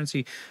risk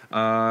currency,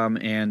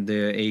 and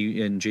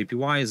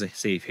JPY is a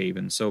safe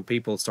haven. So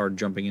people start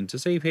jumping into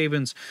safe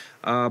havens.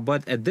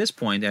 But at this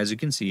point, as you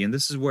can see, and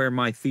this is where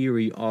my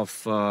theory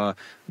of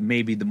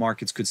maybe the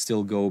markets could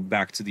still go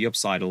back to the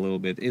upside a little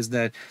bit, is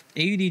that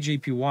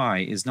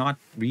AUDJPY is not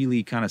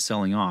really kind of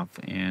selling off.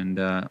 And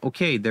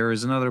okay, there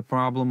is another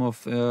problem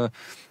of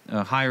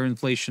higher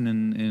inflation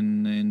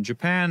in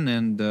Japan,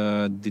 and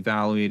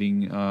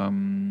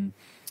devaluating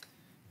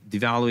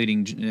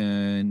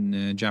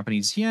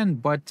Japanese yen,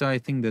 but I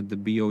think that the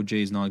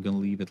BOJ is not going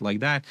to leave it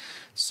like that,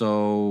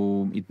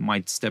 so it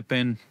might step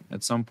in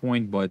at some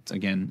point. But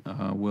again,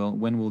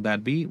 when will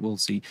that be? We'll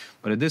see.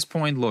 But at this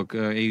point, look,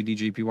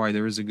 AUDJPY,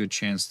 there is a good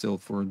chance still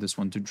for this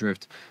one to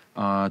drift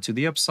to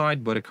the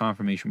upside, but a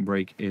confirmation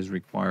break is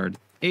required.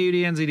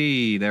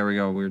 AUDNZD, there we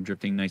go. We're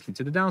drifting nicely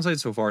to the downside.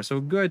 So far, so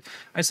good.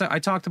 I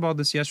talked about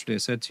this yesterday. I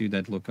said to you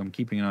that, look, I'm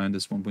keeping an eye on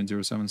this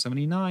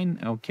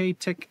 1.0779, okay,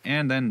 tick,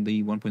 and then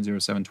the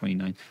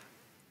 1.0729.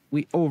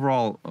 we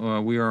overall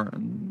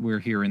we're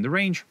here in the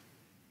range,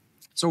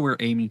 so we're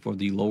aiming for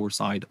the lower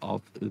side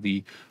of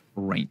the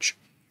range.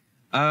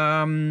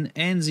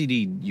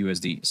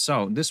 NZDUSD.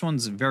 So this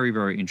one's very,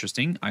 very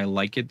interesting. I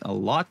like it a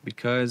lot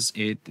because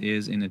it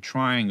is in a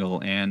triangle,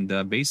 and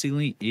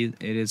basically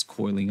it is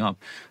coiling up.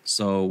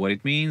 So what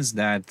it means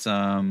that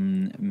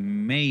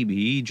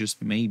maybe,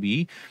 just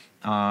maybe,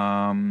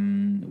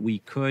 we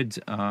could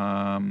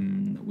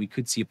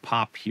see a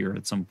pop here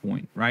at some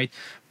point, right?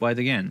 But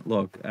again,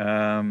 look,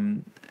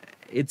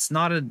 it's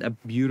not a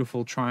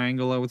beautiful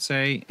triangle, I would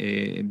say,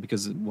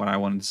 because what I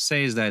wanted to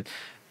say is that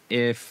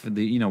if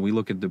we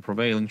look at the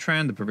prevailing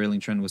trend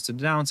was to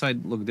the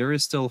downside. Look, there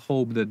is still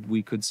hope that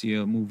we could see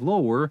a move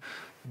lower,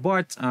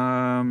 but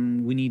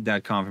we need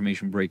that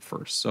confirmation break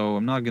first. So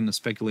I'm not going to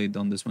speculate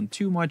on this one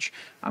too much.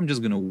 I'm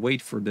just going to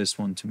wait for this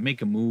one to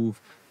make a move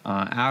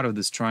out of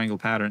this triangle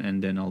pattern,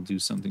 and then I'll do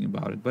something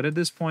about it. But at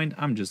this point,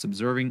 I'm just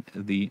observing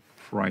the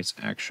price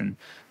action.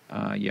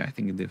 Yeah, I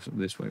think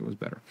this way was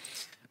better.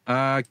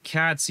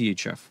 CAD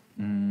CHF.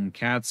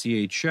 CAD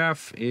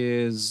CHF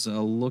is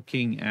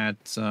looking at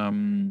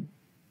some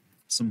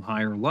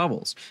higher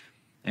levels,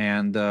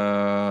 and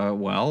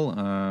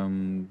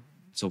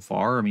so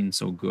far, I mean,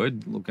 so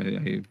good. Look,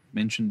 I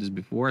mentioned this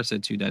before. I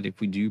said to you that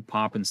if we do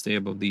pop and stay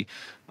above the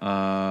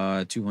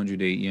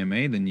 200-day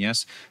EMA, then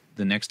yes,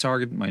 my next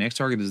target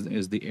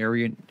is the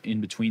area in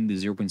between the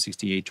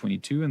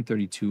 0.6822 and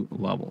 32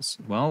 levels.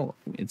 Well,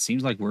 it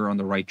seems like we're on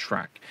the right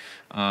track.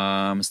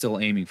 I'm still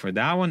aiming for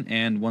that one,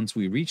 and once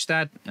we reach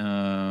that,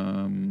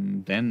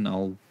 then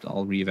I'll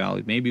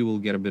reevaluate. Maybe we'll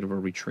get a bit of a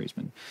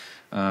retracement.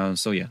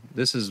 So yeah,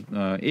 this is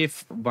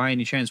if by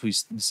any chance we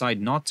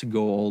decide not to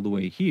go all the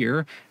way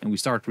here and we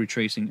start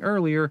retracing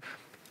earlier,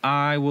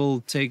 I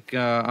will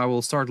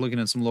start looking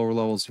at some lower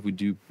levels if we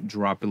do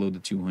drop below the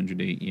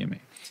 200-day EMA.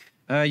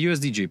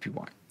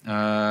 USDJPY.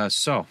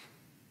 So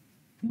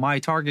my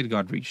target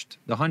got reached,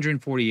 the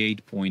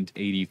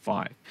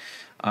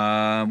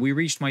 148.85. We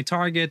reached my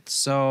target,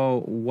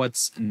 so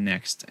what's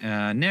next?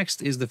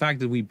 Next is the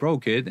fact that we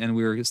broke it and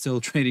we're still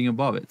trading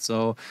above it.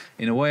 So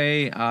in a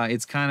way,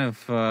 it's kind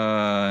of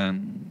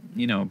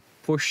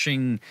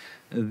pushing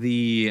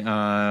the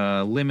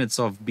limits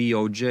of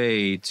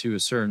BOJ to a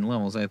certain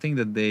levels. I think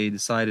that they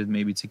decided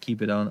maybe to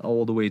keep it on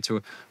all the way to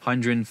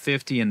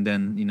 150, and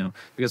then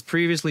because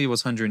previously it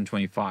was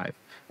 125.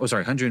 Oh,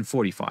 sorry,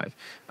 145.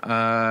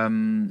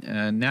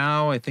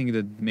 Now I think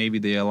that maybe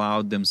they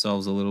allowed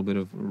themselves a little bit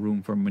of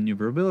room for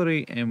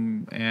maneuverability,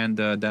 and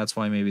that's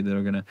why maybe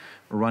they're gonna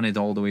run it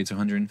all the way to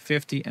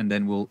 150, and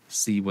then we'll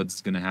see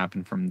what's gonna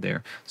happen from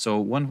there. So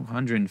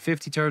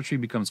 150 territory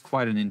becomes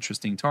quite an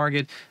interesting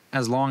target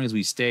as long as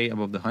we stay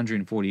above the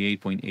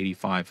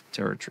 148.85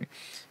 territory.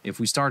 If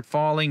we start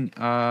falling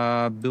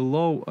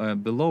below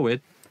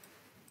it.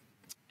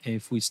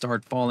 If we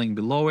start falling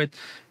below it,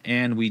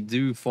 and we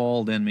do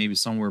fall, then maybe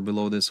somewhere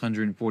below this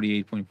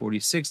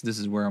 148.46, this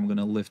is where I'm going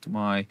to lift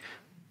my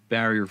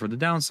barrier for the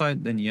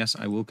downside, then yes,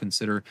 I will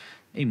consider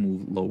a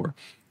move lower.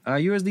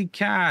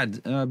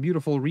 USDCAD,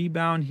 beautiful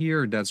rebound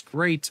here. That's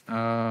great.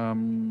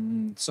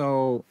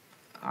 So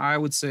I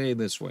would say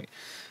this way,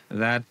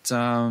 that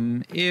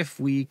if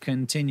we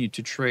continue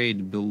to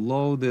trade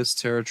below this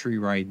territory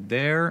right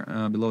there,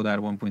 below that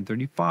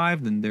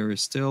 1.35, then there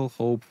is still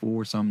hope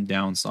for some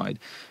downside.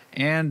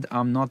 And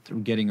I'm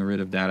not getting rid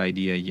of that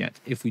idea yet.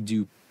 If we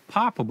do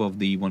pop above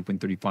the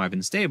 1.35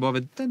 and stay above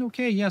it, then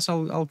okay, yes,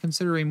 I'll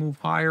consider a move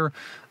higher.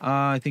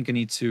 I think I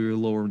need to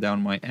lower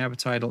down my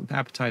appetite a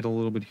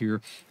little bit here,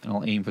 and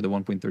I'll aim for the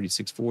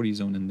 1.3640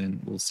 zone, and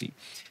then we'll see.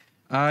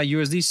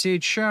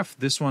 USDCHF,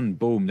 this one,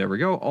 boom, there we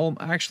go.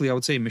 Actually, I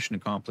would say mission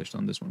accomplished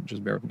on this one.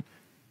 Just bear with me.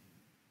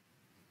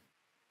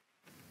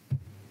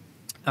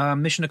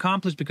 Mission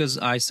accomplished because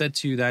I said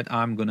to you that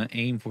I'm going to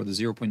aim for the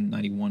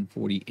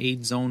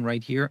 0.9148 zone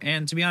right here.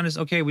 And to be honest,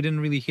 okay, we didn't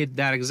really hit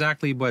that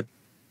exactly, but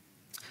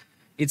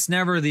it's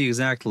never the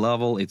exact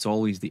level. It's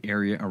always the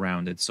area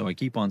around it. So I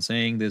keep on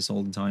saying this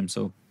all the time.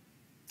 So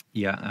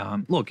yeah,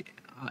 look,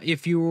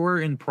 if you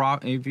were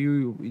if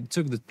you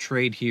took the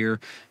trade here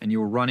and you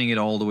were running it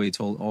all the way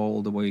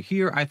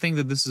here, I think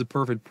that this is a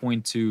perfect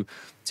point to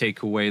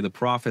take away the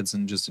profits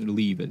and just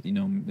leave it,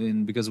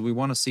 and because we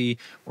want to see,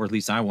 or at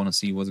least I want to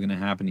see, what's going to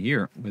happen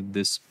here with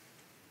this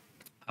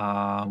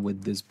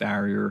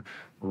barrier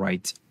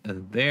right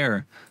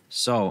there.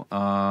 So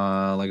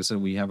like I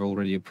said, we have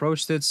already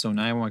approached it. So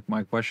now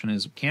my question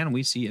is, can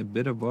we see a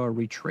bit of a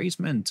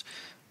retracement?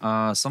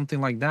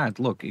 Something like that.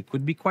 Look, it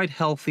could be quite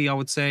healthy, I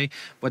would say,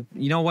 but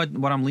you know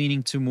what I'm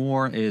leaning to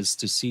more is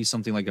to see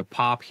something like a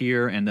pop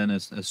here, and then a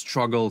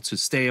struggle to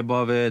stay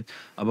above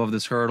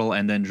this hurdle,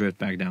 and then drift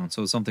back down.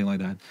 So something like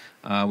that.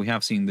 We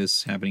have seen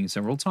this happening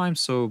several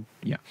times, so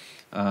yeah,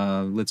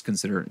 let's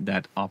consider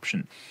that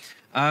option.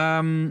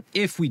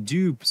 If we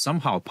do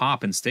somehow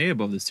pop and stay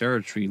above this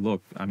territory,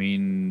 look, I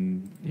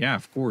mean, yeah,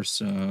 of course,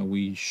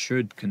 we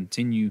should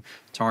continue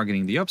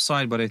targeting the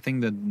upside, but I think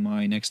that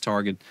my next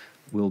target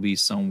will be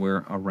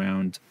somewhere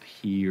around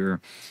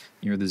here,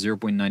 near the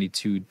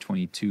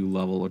 0.9222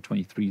 level or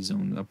 23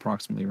 zone,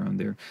 approximately around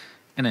there.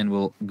 and then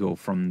we'll go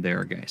from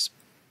there, guys.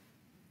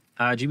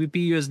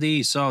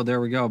 GBPUSD, so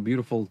there we go,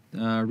 beautiful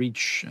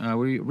reach.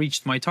 We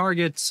reached my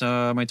targets.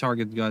 My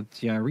target got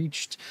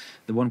reached,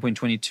 the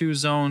 1.22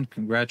 zone.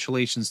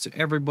 Congratulations to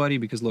everybody,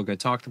 because look, I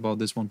talked about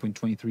this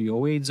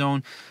 1.2308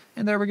 zone,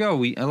 and there we go.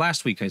 We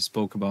last week I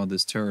spoke about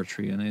this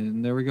territory,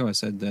 and there we go. I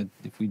said that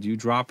if we do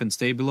drop and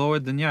stay below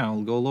it, then yeah,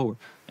 I'll go lower,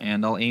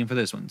 and I'll aim for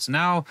this one. So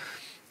now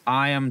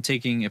I am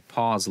taking a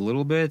pause a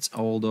little bit,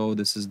 although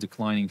this is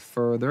declining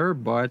further,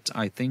 but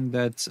I think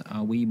that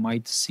we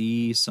might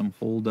see some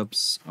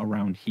holdups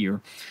around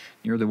here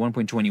near the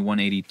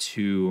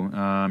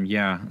 1.2182.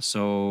 Yeah,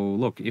 so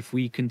look, if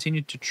we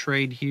continue to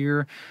trade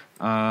here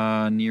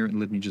near,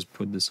 let me just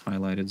put this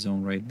highlighted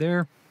zone right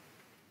there.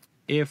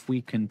 If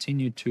we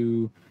continue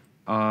to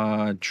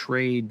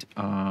trade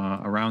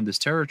around this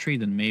territory,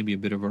 then maybe a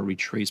bit of a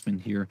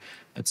retracement here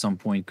at some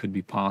point could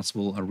be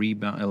possible, a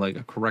rebound, like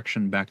a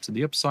correction back to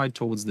the upside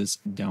towards this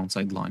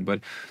downside line. But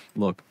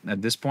look,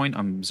 at this point,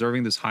 I'm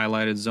observing this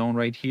highlighted zone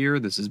right here.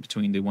 This is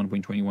between the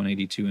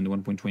 1.2182 and the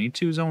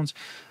 1.22 zones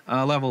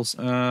levels.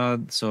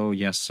 So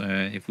yes,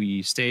 if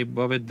we stay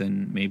above it,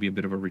 then maybe a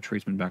bit of a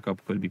retracement back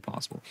up could be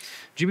possible.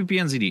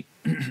 GBPUSD.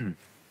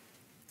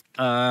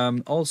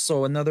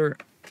 Also another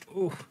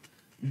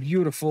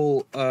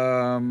beautiful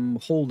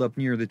hold up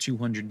near the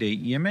 200-day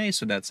EMA,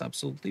 so that's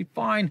absolutely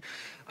fine.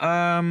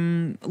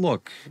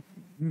 Look,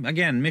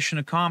 again, mission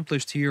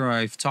accomplished here.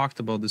 I've talked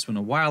about this one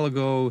a while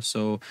ago,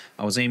 so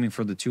I was aiming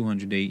for the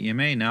 200-day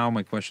EMA. Now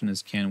my question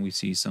is, can we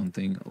see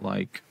something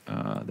like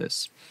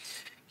this?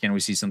 Can we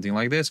see something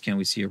like this? Can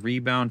we see a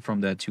rebound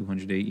from that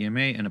 200-day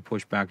EMA and a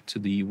push back to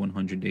the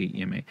 100-day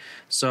EMA?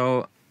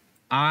 So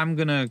I'm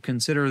going to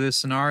consider this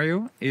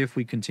scenario if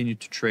we continue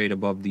to trade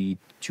above the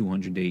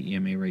 200-day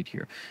EMA right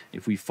here.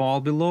 If we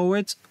fall below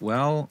it,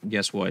 well,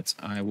 guess what?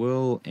 I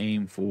will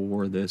aim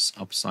for this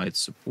upside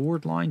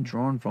support line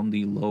drawn from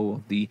the low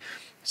of the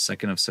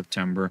 2nd of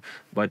September.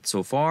 But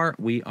so far,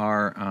 we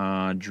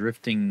are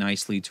drifting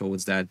nicely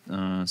towards that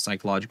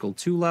psychological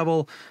 2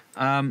 level.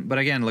 But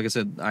again, like I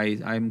said,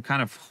 I'm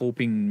kind of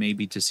hoping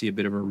maybe to see a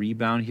bit of a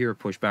rebound here,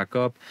 push back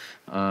up.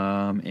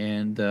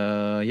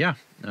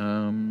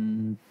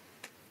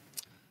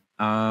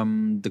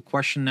 The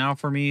question now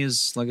for me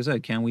is, like I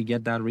said, can we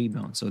get that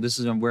rebound? So this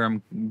is where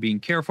I'm being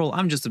careful.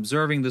 I'm just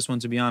observing this one,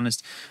 to be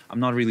honest.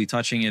 I'm not really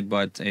touching it,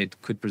 but it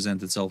could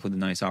present itself with a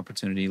nice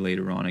opportunity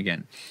later on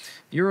again.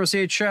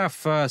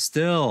 EURCHF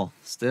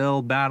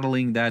still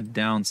battling that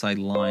downside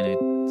line.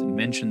 I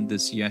mentioned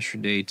this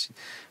yesterday.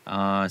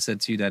 I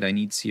said to you that I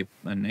need to see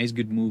a nice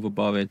good move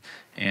above it,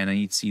 and I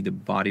need to see the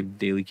body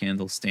daily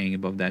candle staying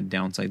above that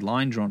downside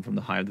line drawn from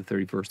the high of the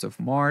 31st of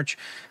March.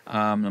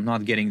 I'm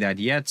not getting that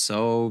yet,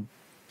 so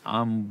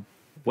I'm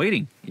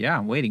waiting. Yeah,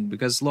 I'm waiting,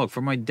 because look,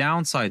 for my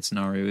downside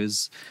scenario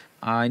is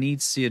I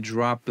need to see a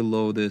drop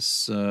below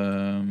this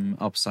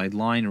upside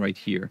line right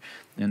here,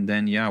 and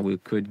then yeah, we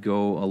could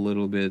go a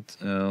little bit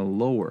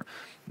lower.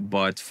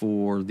 But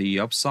for the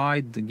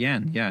upside,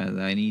 again, yeah,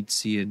 I need to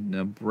see a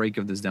break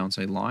of this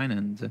downside line.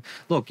 And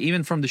look,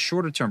 even from the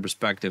shorter term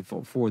perspective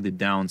for the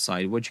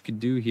downside, what you could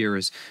do here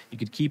is you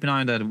could keep an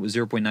eye on that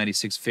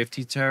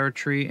 0.9650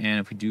 territory. And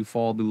if we do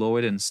fall below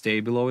it and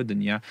stay below it,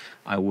 then yeah,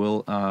 I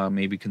will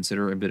maybe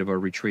consider a bit of a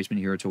retracement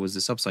here towards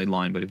this upside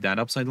line. But if that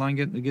upside line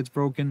gets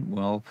broken,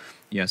 well,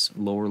 yes,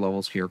 lower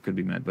levels here could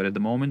be met. But at the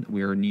moment,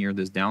 we're near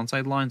this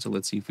downside line. So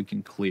let's see if we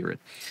can clear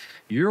it.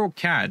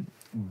 EURCAD.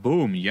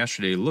 Boom,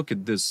 yesterday, look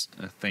at this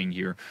thing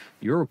here.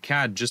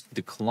 EURCAD just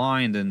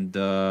declined, and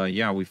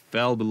yeah, we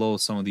fell below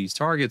some of these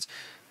targets.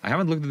 I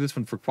haven't looked at this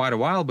one for quite a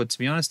while, but to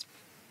be honest,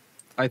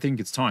 I think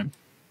it's time.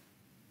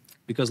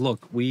 Because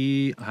look,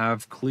 we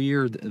have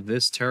cleared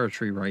this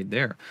territory right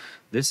there.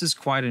 This is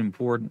quite an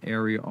important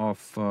area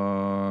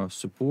of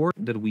support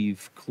that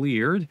we've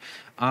cleared.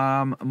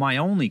 My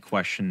only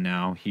question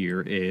now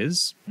here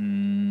is,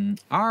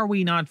 are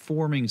we not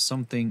forming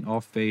something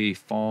of a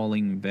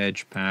falling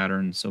wedge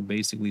pattern? So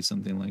basically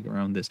something like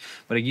around this.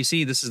 But you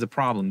see, this is the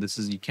problem. This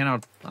is, you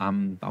cannot,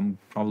 I'm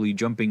probably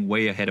jumping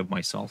way ahead of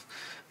myself.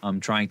 I'm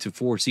trying to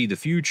foresee the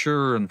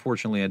future.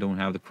 Unfortunately, I don't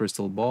have the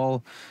crystal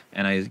ball,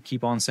 and I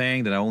keep on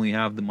saying that I only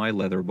have my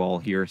leather ball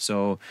here.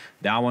 So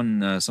that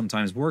one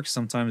sometimes works,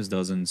 sometimes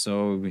doesn't.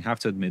 So we have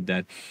to admit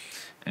that.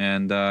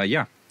 And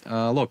yeah,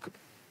 look,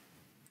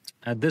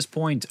 at this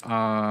point,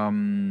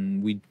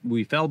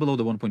 we fell below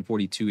the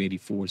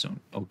 1.4284 zone.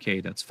 Okay,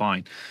 that's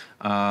fine.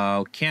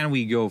 Can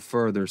we go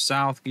further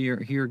south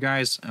here,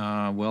 guys?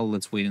 Well,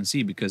 let's wait and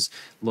see, because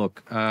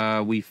look,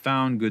 we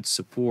found good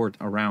support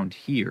around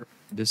here.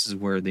 This is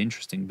where the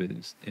interesting bit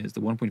is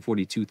the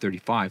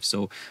 1.4235.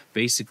 So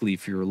basically,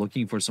 if you're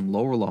looking for some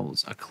lower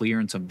levels, a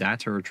clearance of that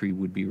territory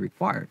would be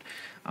required.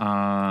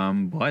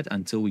 But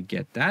until we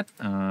get that,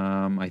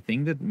 I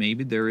think that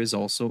maybe there is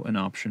also an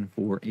option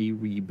for a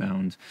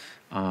rebound.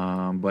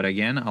 But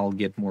again, I'll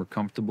get more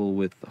comfortable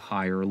with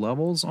higher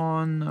levels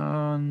on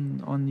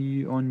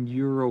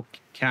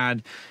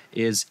EuroCAD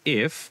is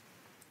if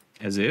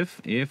as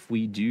if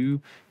we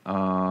do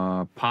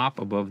pop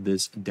above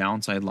this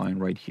downside line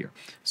right here.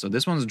 So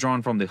this one's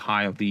drawn from the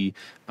high of the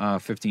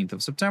 15th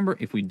of September.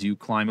 If we do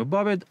climb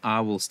above it,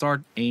 I will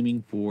start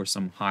aiming for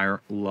some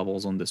higher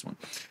levels on this one.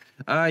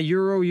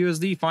 Euro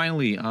USD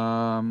finally.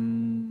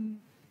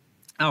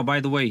 Oh,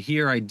 by the way,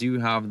 here I do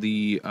have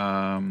the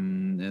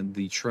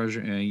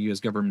Treasury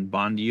U.S. government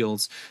bond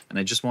yields, and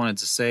I just wanted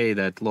to say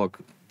that, look,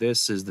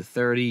 this is the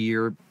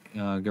 30-year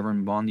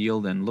government bond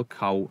yield, and look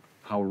how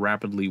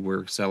rapidly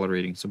we're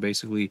accelerating. So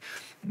basically,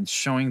 it's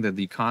showing that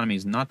the economy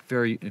is not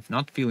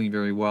feeling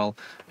very well,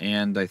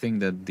 and I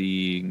think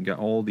that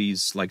all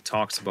these like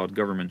talks about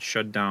government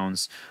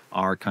shutdowns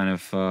are kind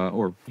of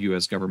or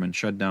U.S. government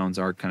shutdowns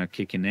are kind of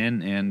kicking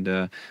in,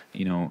 and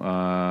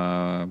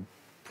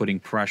putting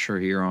pressure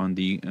here on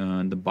the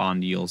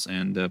bond yields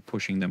and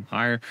pushing them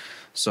higher.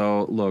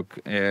 So look,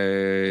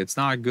 it's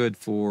not good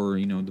for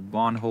the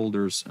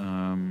bondholders.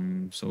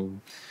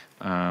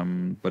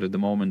 But at the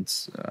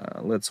moment,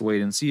 let's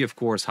wait and see, of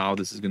course, how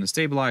this is going to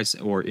stabilize,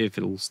 or if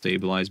it'll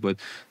stabilize. But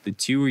the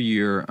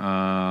 2-year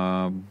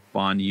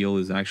bond yield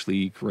is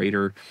actually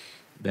greater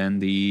than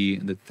the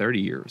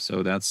 30-year,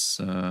 so that's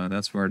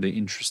where the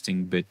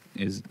interesting bit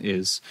is.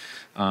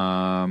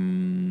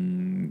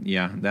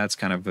 Yeah, that's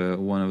kind of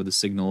one of the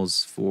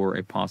signals for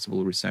a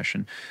possible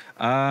recession.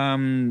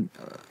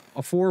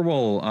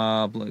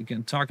 Affordable,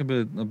 can talk a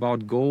bit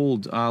about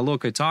gold.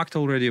 Look, I talked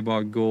already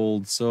about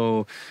gold,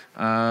 so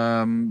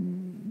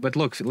but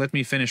look, let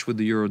me finish with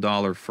the euro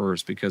dollar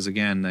first, because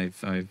again, I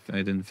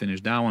didn't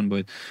finish that one.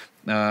 But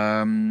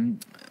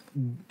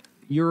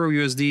Euro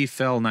USD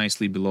fell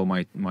nicely below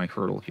my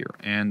hurdle here,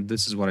 and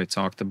this is what I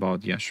talked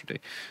about yesterday.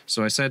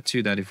 So I said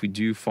too that if we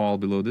do fall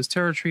below this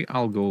territory,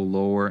 I'll go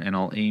lower and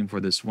I'll aim for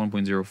this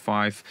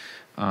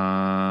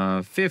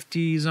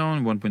 1.0550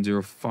 zone,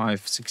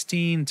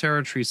 1.0516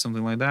 territory,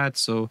 something like that.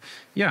 So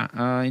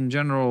yeah, in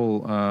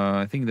general,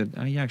 I think that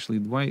I actually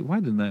why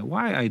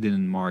I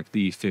didn't mark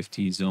the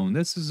 50 zone.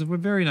 This is a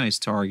very nice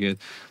target.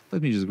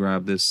 Let me just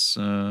grab this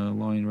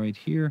line right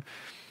here.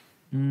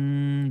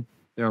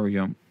 There we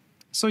go.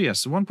 So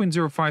yes,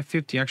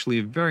 1.0550, actually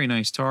a very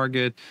nice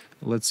target.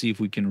 Let's see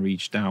if we can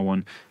reach that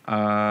one.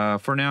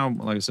 For now,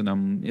 like I said,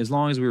 as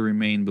long as we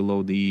remain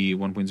below the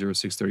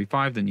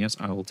 1.0635, then yes,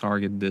 I will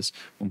target this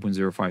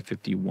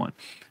 1.0551.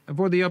 And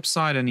for the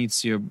upside, I need to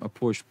see a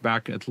push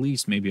back at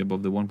least maybe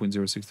above the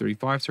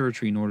 1.0635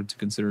 territory in order to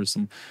consider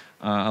some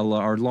a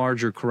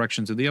larger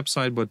correction to the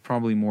upside, but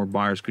probably more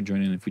buyers could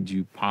join in if we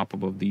do pop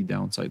above the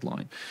downside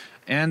line.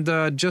 And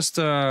just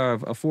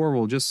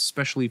affordable, just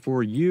especially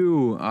for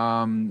you,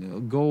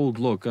 gold.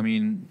 Look, I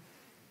mean,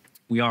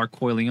 we are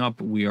coiling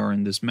up. We are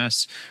in this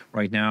mess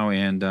right now,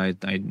 and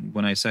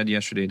when I said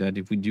yesterday that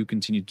if we do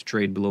continue to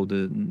trade below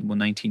the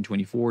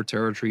 1924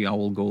 territory, I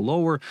will go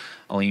lower.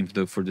 I'll aim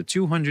for the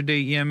 200-day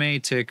EMA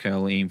tick.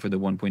 I'll aim for the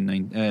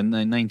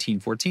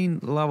 1914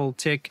 level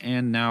tick.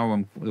 And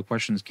now the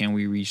question is, can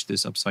we reach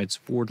this upside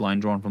support line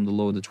drawn from the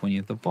low of the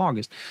 20th of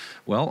August?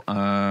 Well,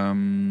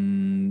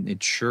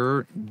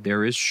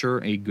 there is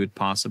sure a good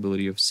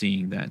possibility of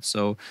seeing that.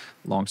 So,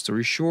 long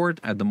story short,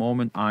 at the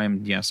moment,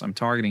 I'm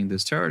targeting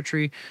this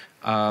territory.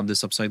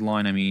 This upside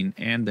line, I mean,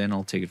 and then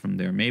I'll take it from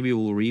there. Maybe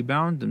we'll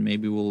rebound, and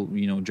maybe we'll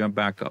jump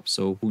back up,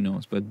 so who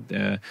knows. But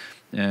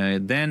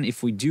then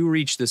if we do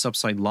reach this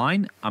upside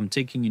line, I'm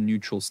taking a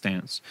neutral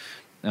stance,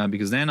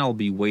 because then I'll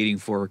be waiting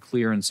for a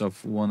clearance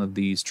of one of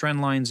these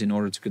trend lines in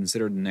order to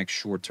consider the next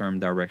short-term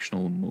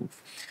directional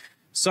move.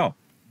 So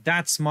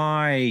that's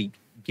my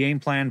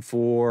game plan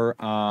for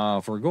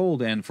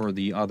gold and for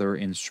the other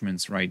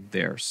instruments right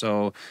there.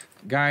 So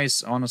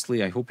guys,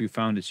 honestly, I hope you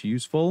found it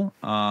useful.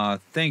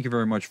 Thank you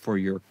very much for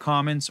your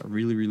comments. I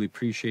really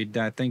appreciate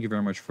that. Thank you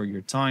very much for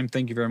your time.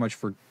 Thank you very much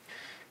for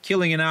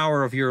killing an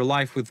hour of your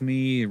life with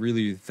me.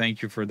 Really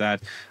thank you for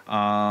that.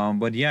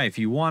 But yeah, if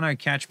you want to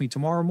catch me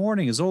tomorrow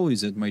morning, as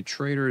always, at my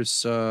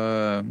traders,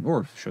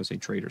 or should I say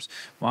traders,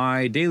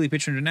 my daily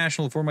pitch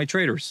international for my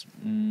traders.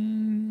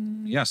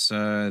 Yes,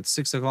 it's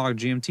 6 o'clock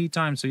GMT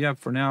time. So yeah,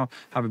 for now,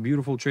 have a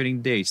beautiful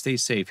trading day. Stay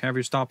safe. Have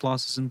your stop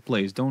losses in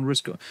place. Don't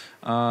risk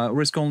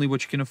only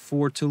what you can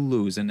afford to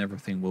lose, and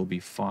everything will be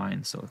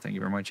fine. So thank you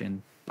very much,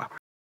 and bye-bye.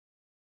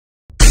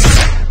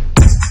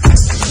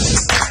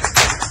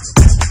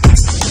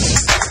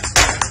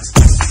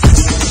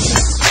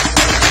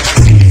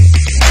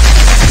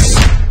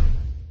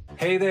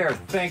 Hey there,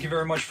 thank you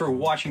very much for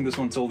watching this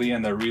one till the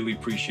end. I really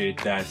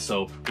appreciate that.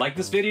 So like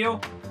this video,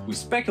 we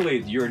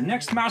speculate your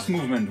next mouse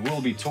movement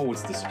will be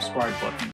towards the subscribe button.